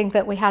meeting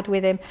that we had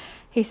with him,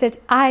 he said,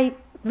 "I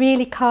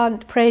really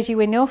can't praise you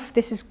enough.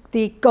 This is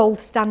the gold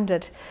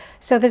standard."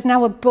 So there's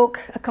now a book,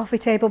 a coffee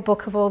table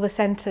book of all the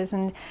centres,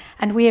 and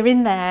we're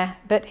in there.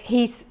 But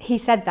he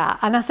said that,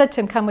 and I said to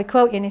him, "Can we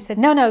quote you?" And he said,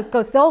 "No,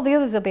 because all the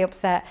others will be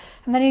upset."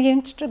 And then he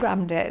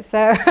Instagrammed it,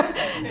 so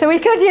so we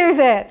could use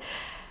it.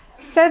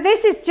 So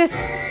this is just.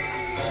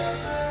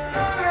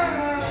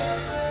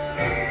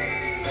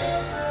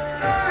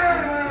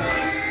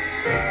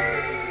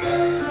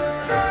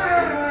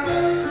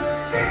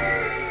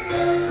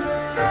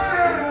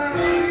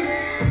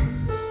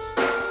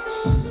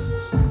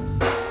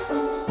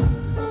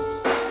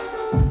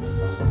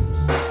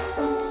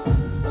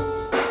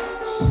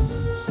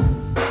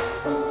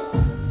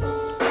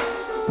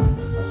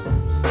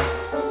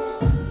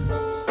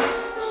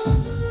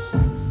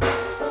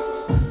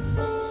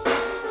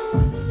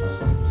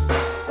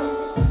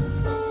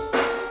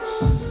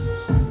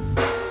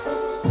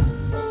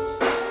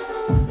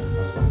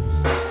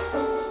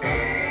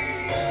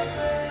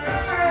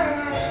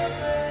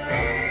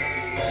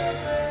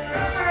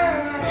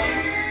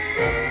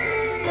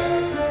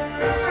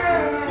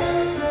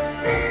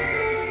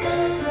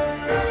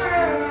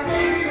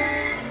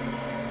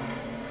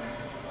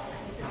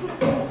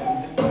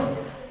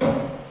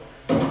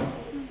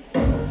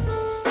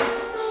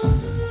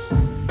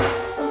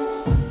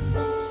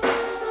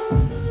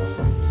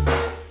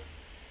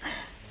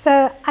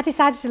 So I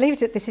decided to leave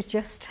it at this is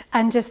just,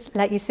 and just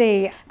let you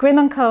see.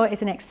 Grimm & Co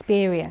is an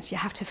experience. You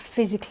have to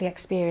physically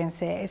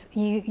experience it.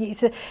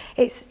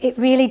 It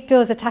really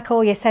does attack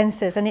all your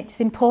senses, and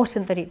it's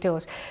important that it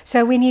does.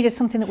 So we needed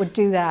something that would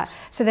do that.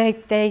 So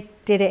they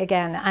did it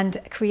again and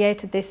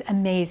created this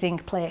amazing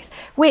place,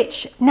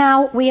 which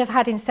now we have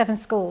had in 7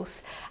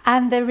 schools.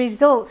 And the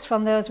results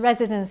from those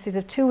residencies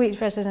of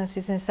 2-week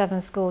residencies in 7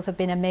 schools have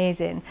been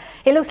amazing.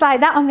 It looks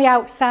like that on the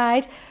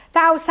outside. The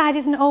outside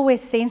isn't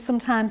always seen,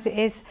 sometimes it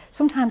is.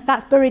 Sometimes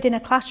that's buried in a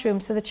classroom,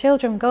 so the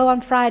children go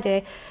on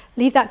Friday,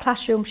 leave that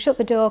classroom, shut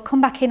the door,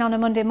 come back in on a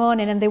Monday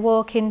morning, and they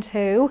walk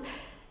into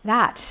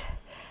that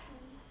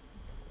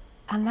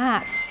and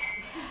that.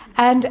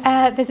 And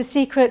there's a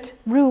secret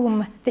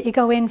room that you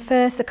go in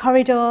first, a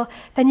corridor,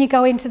 then you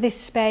go into this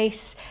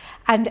space,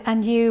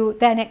 and you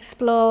then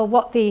explore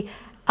what the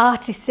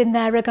artists in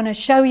there are going to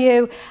show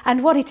you.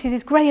 And what it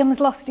is Graham's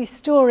lost his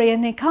story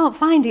and he can't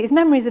find it. His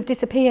memories have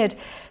disappeared.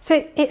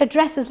 So it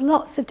addresses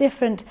lots of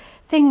different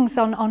things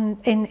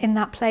in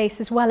that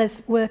place, as well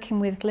as working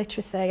with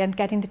literacy and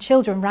getting the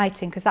children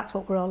writing, because that's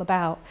what we're all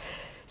about.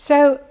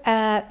 So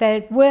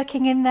they're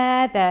working in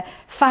there, they're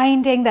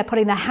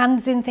putting their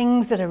hands in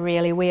things that are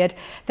really weird.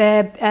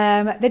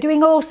 They're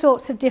doing all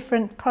sorts of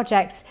different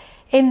projects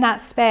in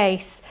that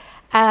space,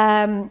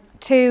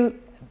 to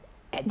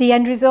the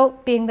end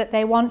result being that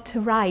they want to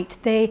write.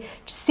 They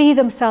see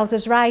themselves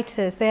as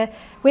writers.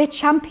 We're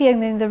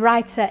championing the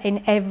writer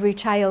in every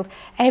child.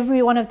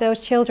 Every one of those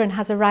children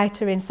has a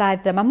writer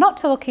inside them. I'm not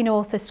talking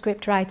author,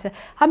 script writer.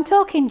 I'm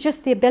talking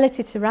just the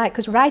ability to write,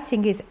 because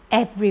writing is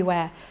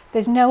everywhere.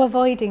 There's no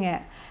avoiding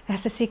it.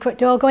 There's a secret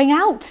door going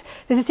out.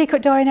 There's a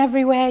secret door in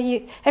everywhere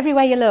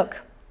you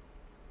look.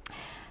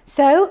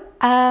 So,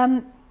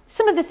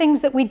 some of the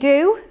things that we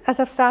do, as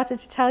I've started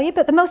to tell you,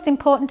 but the most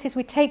important is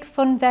we take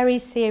fun very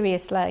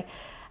seriously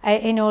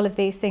in all of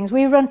these things.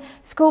 We run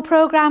school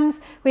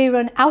programs, we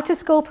run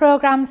out-of-school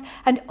programs,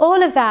 and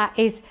all of that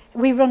is,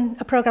 we run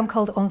a program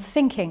called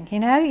Unthinking. You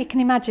know, you can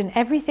imagine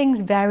everything's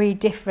very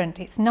different.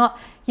 It's not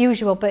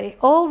usual, but it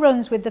all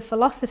runs with the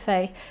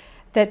philosophy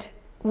that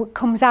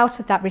comes out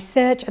of that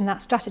research and that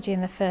strategy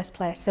in the first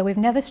place. So we've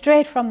never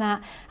strayed from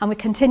that, and we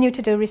continue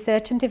to do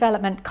research and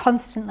development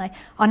constantly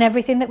on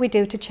everything that we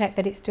do to check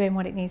that it's doing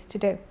what it needs to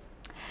do.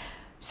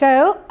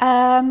 So,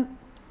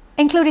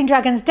 including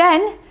Dragon's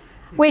Den,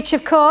 which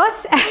of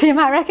course you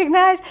might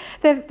recognise,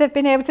 they've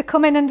been able to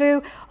come in and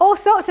do all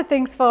sorts of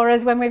things for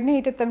us when we've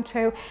needed them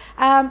to,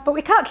 but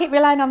we can't keep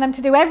relying on them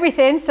to do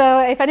everything.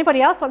 So if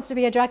anybody else wants to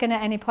be a dragon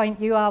at any point,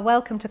 you are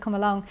welcome to come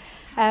along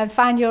and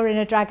find your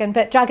inner dragon.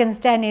 But Dragon's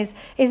Den is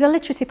a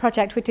literacy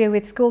project we do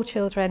with school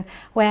children,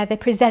 where they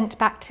present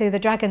back to the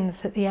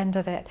dragons at the end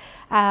of it,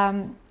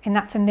 in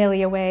that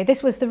familiar way.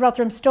 This was the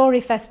Rotherham Story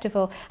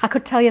Festival. I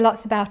could tell you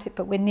lots about it,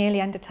 but we're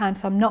nearly under time,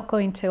 so I'm not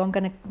going to. I'm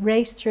going to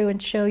race through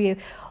and show you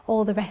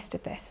all the rest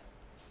of this.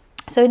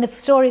 So in the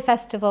Story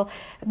Festival,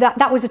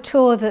 that was a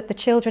tour that the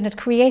children had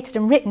created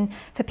and written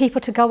for people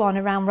to go on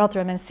around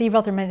Rotherham and see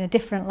Rotherham in a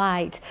different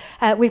light.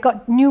 We've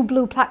got new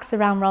blue plaques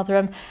around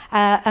Rotherham,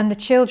 and the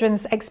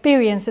children's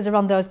experiences are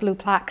on those blue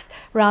plaques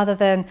rather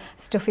than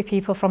stuffy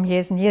people from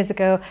years and years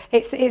ago.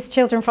 It's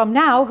children from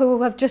now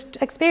who have just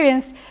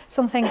experienced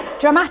something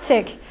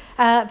dramatic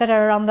that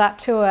are on that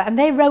tour, and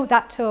they wrote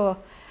that tour.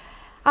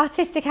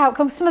 Artistic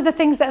outcomes, some of the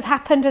things that have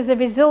happened as a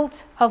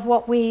result of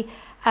what we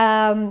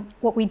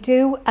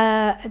do.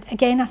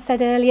 Again, I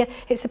said earlier,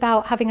 it's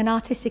about having an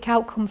artistic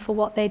outcome for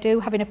what they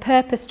do, having a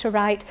purpose to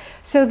write.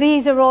 So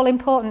these are all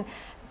important.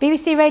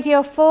 BBC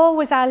Radio 4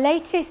 was our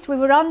latest. We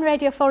were on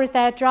Radio 4 as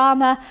their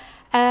drama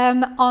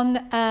on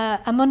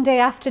a Monday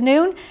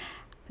afternoon.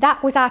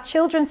 That was our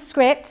children's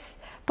scripts.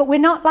 But we're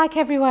not like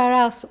everywhere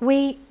else.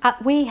 We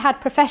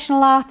had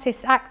professional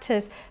artists,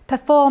 actors,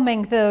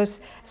 performing those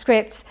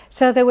scripts,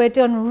 so they were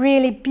done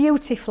really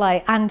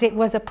beautifully, and it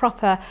was a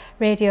proper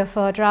Radio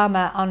 4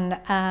 drama on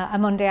a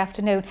Monday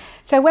afternoon.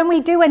 So when we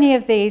do any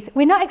of these,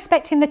 we're not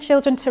expecting the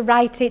children to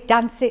write it,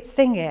 dance it,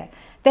 sing it.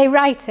 They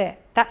write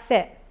it, that's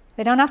it.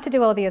 They don't have to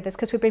do all the others,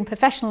 because we bring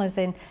professionals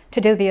in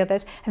to do the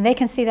others, and they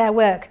can see their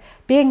work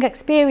being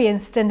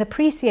experienced and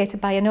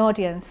appreciated by an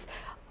audience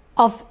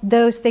of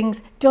those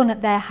things done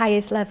at their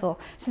highest level.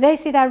 So they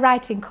see their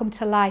writing come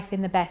to life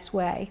in the best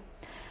way.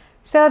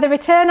 So the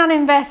return on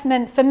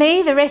investment, for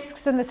me, the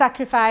risks and the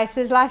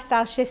sacrifices,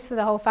 lifestyle shifts for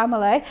the whole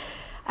family,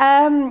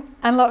 and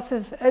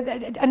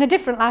a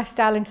different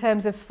lifestyle in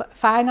terms of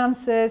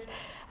finances,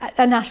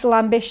 a national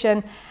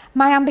ambition.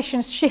 My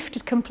ambitions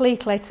shifted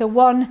completely to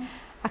one,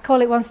 I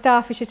call it one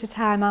starfish at a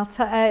time.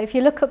 If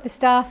you look up the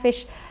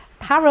starfish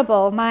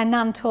parable, my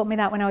nan taught me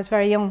that when I was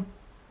very young.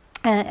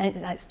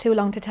 It's too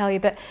long to tell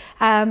you, but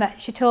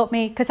she taught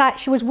me, because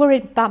she was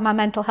worried about my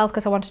mental health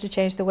because I wanted to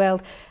change the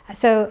world.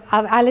 So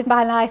I live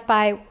my life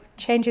by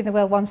changing the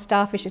world one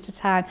starfish at a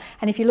time.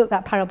 And if you look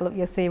that parable up,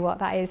 you'll see what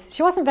that is.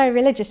 She wasn't very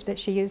religious, but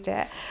she used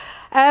it.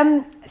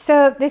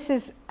 So this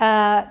is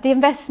the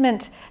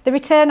investment, the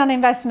return on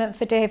investment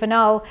for Dave and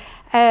Al,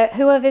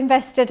 who have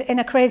invested in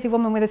a crazy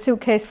woman with a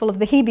suitcase full of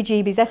the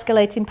heebie-jeebies,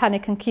 escalating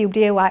panic and cubed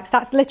earwax.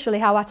 That's literally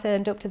how I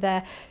turned up to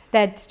their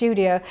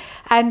studio.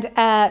 And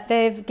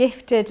they've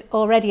gifted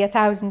already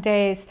 1,000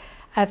 days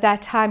of their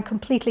time,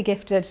 completely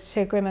gifted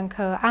to Grimm &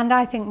 Co. And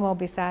I think more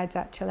besides,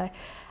 actually.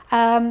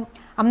 I'm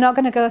not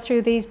going to go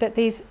through these, but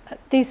these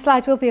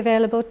slides will be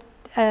available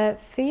for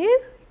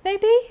you,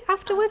 maybe,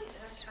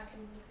 afterwards.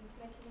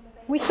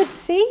 We could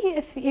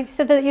see,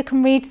 so that you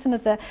can read some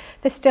of the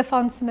stuff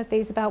on some of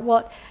these about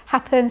what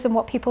happens and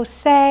what people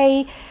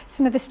say,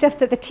 some of the stuff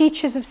that the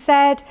teachers have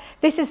said.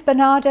 This is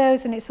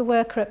Bernardo's, and it's a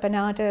worker at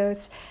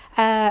Bernardo's,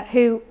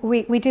 who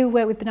we do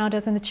work with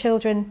Bernardo's and the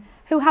children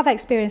who have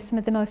experienced some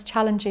of the most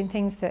challenging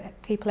things that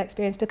people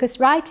experience, because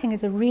writing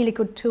is a really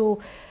good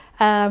tool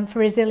for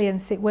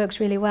resilience. It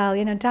works really well.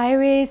 You know,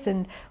 diaries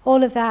and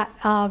all of that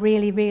are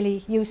really,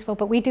 really useful,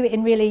 but we do it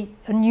in really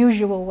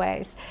unusual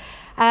ways.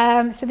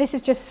 So this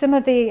is just some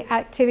of the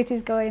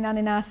activities going on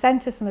in our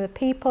centre, some of the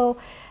people.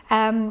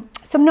 Some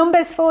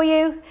numbers for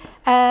you.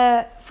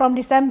 From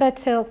December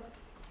till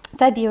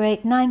February,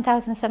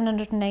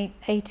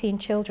 9,718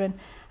 children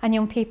and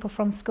young people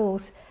from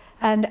schools.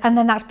 And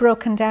then that's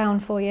broken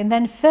down for you. And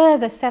then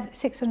further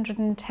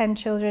 610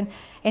 children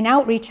in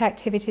outreach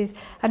activities,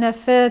 and a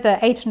further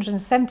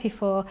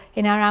 874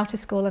 in our out of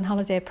school and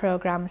holiday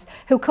programmes,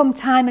 who come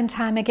time and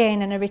time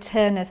again and are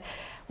returners.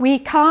 We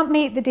can't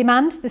meet the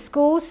demand. The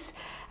schools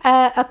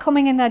are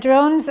coming in their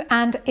drones,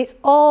 and it's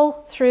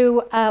all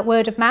through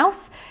word of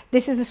mouth.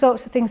 This is the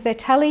sorts of things they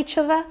tell each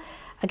other.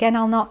 Again,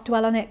 I'll not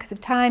dwell on it because of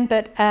time,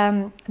 but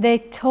they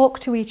talk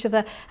to each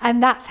other,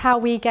 and that's how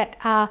we get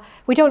our...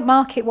 We don't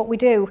market what we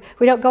do.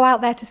 We don't go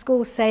out there to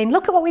schools saying,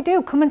 look at what we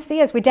do, come and see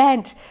us. We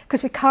daren't,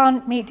 because we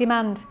can't meet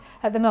demand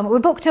at the moment. We're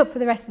booked up for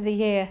the rest of the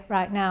year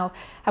right now,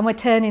 and we're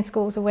turning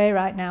schools away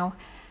right now.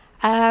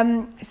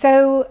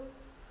 So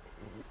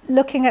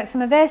looking at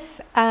some of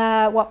this,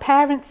 what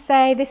parents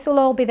say, this will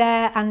all be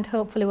there, and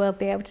hopefully we'll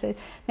be able to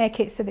make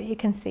it so that you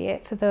can see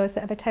it for those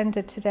that have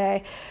attended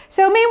today.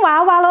 So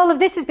meanwhile, while all of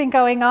this has been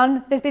going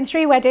on, there's been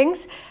 3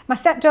 weddings. My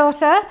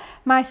stepdaughter,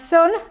 my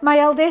son, my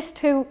eldest,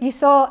 who you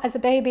saw as a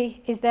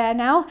baby, is there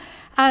now,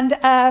 and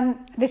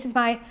this is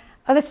my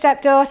other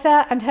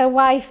stepdaughter and her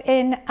wife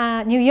in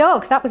New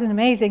York. That was an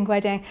amazing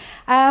wedding.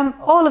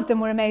 All of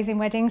them were amazing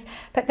weddings,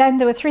 but then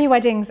there were 3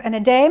 weddings and a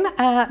dame.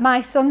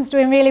 My son's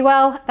doing really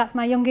well. That's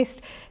my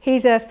youngest.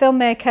 He's a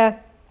filmmaker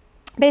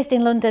based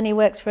in London. He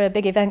works for a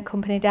big event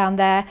company down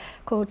there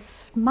called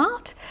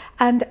Smart,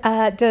 and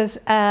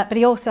but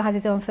he also has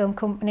his own film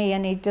company,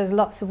 and he does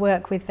lots of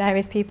work with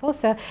various people.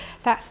 So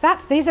that's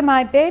that. These are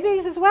my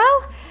babies as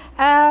well,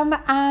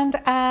 and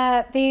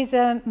these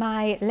are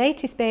my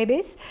latest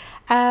babies.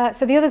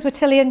 So the others were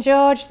Tilly and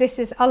George. This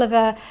is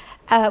Oliver,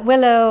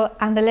 Willow,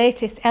 and the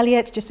latest,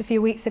 Elliot, just a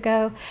few weeks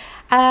ago.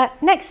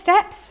 Next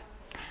steps.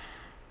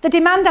 The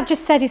demand, I've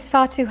just said, is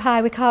far too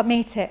high. We can't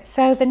meet it.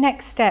 So the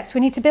next steps, we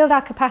need to build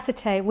our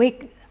capacity.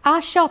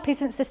 Our shop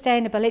isn't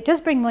sustainable. It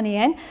does bring money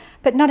in,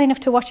 but not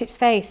enough to wash its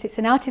face. It's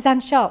an artisan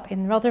shop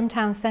in Rotherham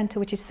Town Centre,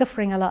 which is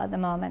suffering a lot at the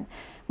moment.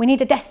 We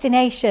need a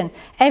destination.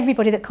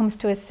 Everybody that comes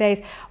to us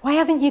says, why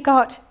haven't you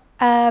got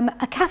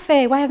a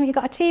cafe? Why haven't you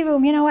got a tea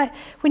room? You know what?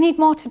 We need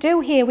more to do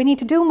here. We need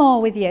to do more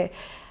with you.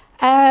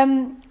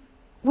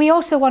 We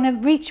also want to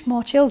reach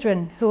more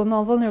children who are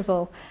more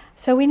vulnerable.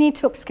 So we need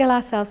to upskill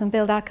ourselves and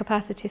build our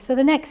capacity. So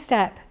the next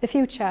step, the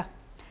future,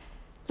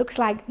 looks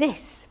like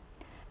this.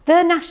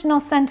 The National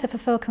Centre for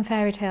Folk and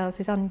Fairy Tales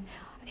is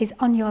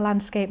on your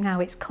landscape now.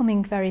 It's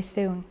coming very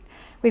soon.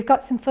 We've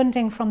got some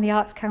funding from the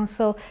Arts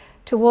Council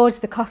towards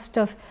the cost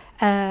of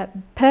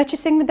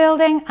purchasing the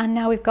building, and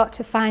now we've got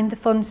to find the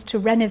funds to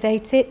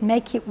renovate it,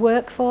 make it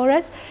work for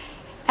us.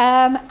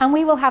 And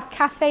we will have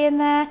cafe in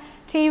there,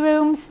 tea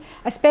rooms,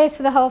 a space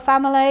for the whole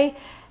family.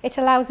 It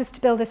allows us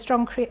to build a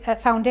strong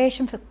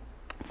foundation for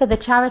the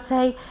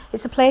charity.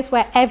 It's a place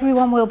where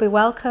everyone will be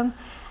welcome.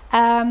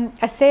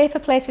 A safer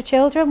place for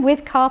children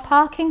with car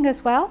parking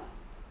as well.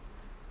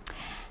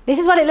 This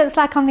is what it looks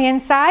like on the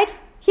inside.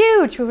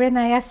 Huge! We were in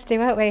there yesterday,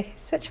 weren't we?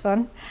 Such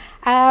fun.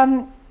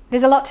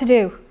 There's a lot to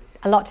do,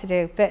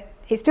 but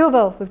it's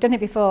doable. We've done it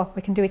before.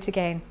 We can do it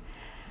again.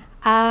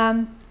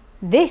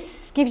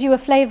 This gives you a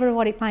flavour of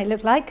what it might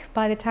look like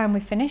by the time we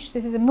finish.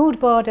 This is a mood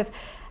board of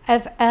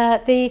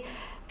the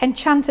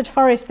enchanted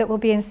forest that will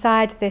be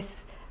inside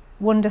this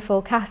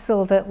wonderful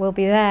castle that will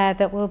be there,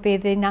 that will be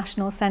the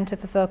National Centre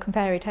for Folk and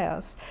Fairy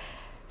Tales.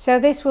 So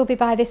this will be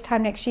by this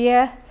time next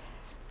year.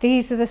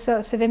 These are the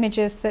sorts of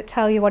images that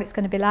tell you what it's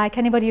going to be like.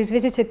 Anybody who's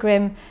visited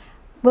Grimm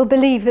will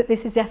believe that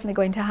this is definitely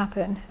going to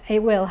happen.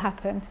 It will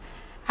happen.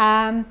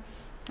 I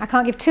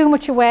can't give too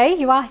much away.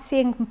 You are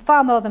seeing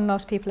far more than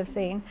most people have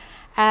seen.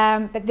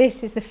 But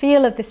this is the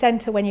feel of the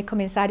centre when you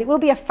come inside. It will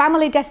be a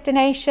family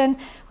destination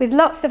with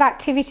lots of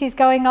activities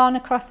going on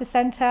across the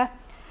centre.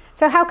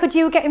 So how could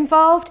you get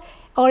involved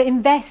or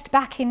invest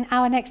back in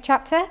our next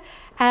chapter?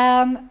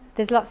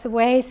 There's lots of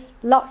ways,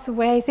 lots of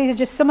ways. These are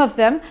just some of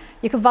them.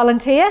 You can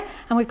volunteer,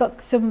 and we've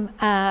got some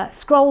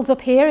scrolls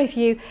up here if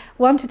you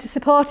wanted to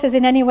support us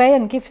in any way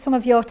and give some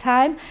of your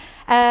time.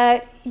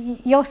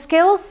 Your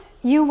skills,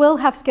 you will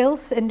have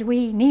skills, and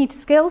we need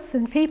skills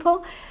and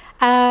people.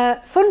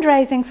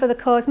 Fundraising for the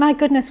cause, my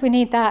goodness, we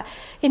need that.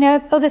 You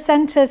know, other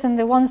centres and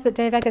the ones that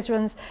Dave Eggers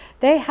runs,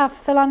 they have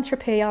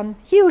philanthropy on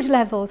huge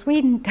levels.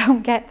 We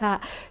don't get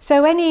that.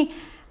 So any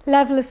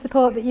level of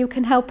support that you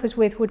can help us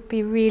with would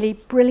be really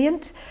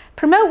brilliant.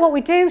 Promote what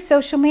we do,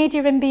 social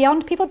media and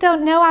beyond. People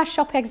don't know our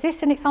shop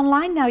exists, and it's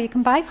online now. You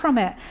can buy from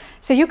it.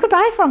 So you could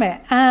buy from it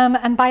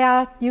and buy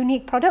our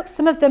unique products.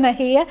 Some of them are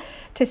here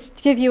to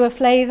give you a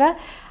flavour.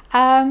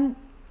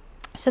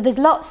 So there's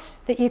lots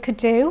that you could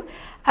do.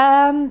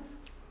 And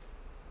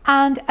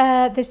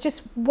there's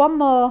just one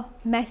more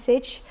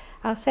message.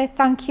 I'll say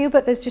thank you,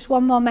 but there's just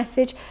one more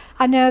message.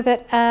 I know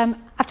that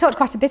I've talked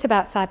quite a bit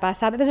about Side by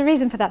Side, but there's a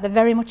reason for that. They're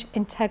very much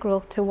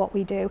integral to what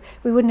we do.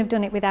 We wouldn't have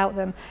done it without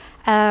them.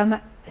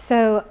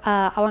 So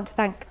I want to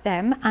thank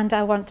them, and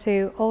I want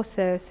to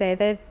also say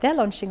they're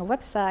launching a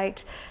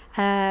website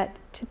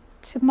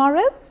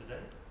tomorrow.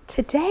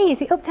 Today,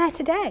 is it up there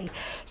today?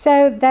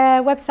 So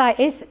their website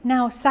is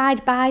now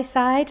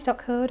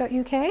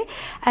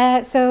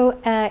sidebyside.co.uk. So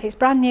it's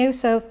brand new,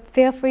 so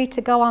feel free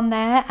to go on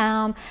there.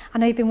 I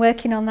know you've been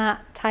working on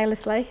that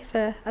tirelessly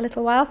for a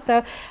little while,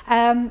 so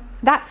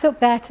that's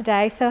up there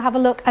today, so have a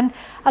look. And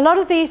a lot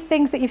of these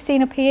things that you've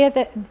seen up here,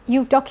 that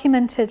you've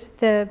documented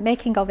the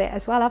making of it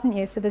as well, haven't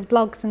you? So there's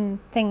blogs and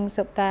things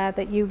up there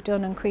that you've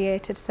done and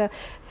created, so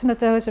some of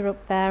those are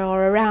up there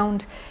or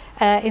around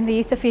in the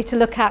ether for you to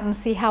look at and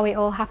see how it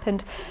all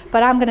happened.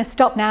 But I'm going to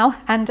stop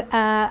now, and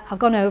I've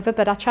gone over,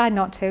 but I tried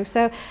not to.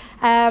 So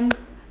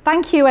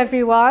thank you,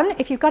 everyone.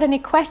 If you've got any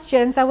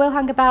questions, I will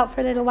hang about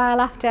for a little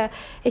while after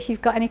if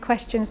you've got any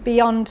questions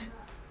beyond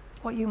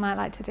what you might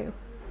like to do.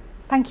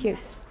 Thank you.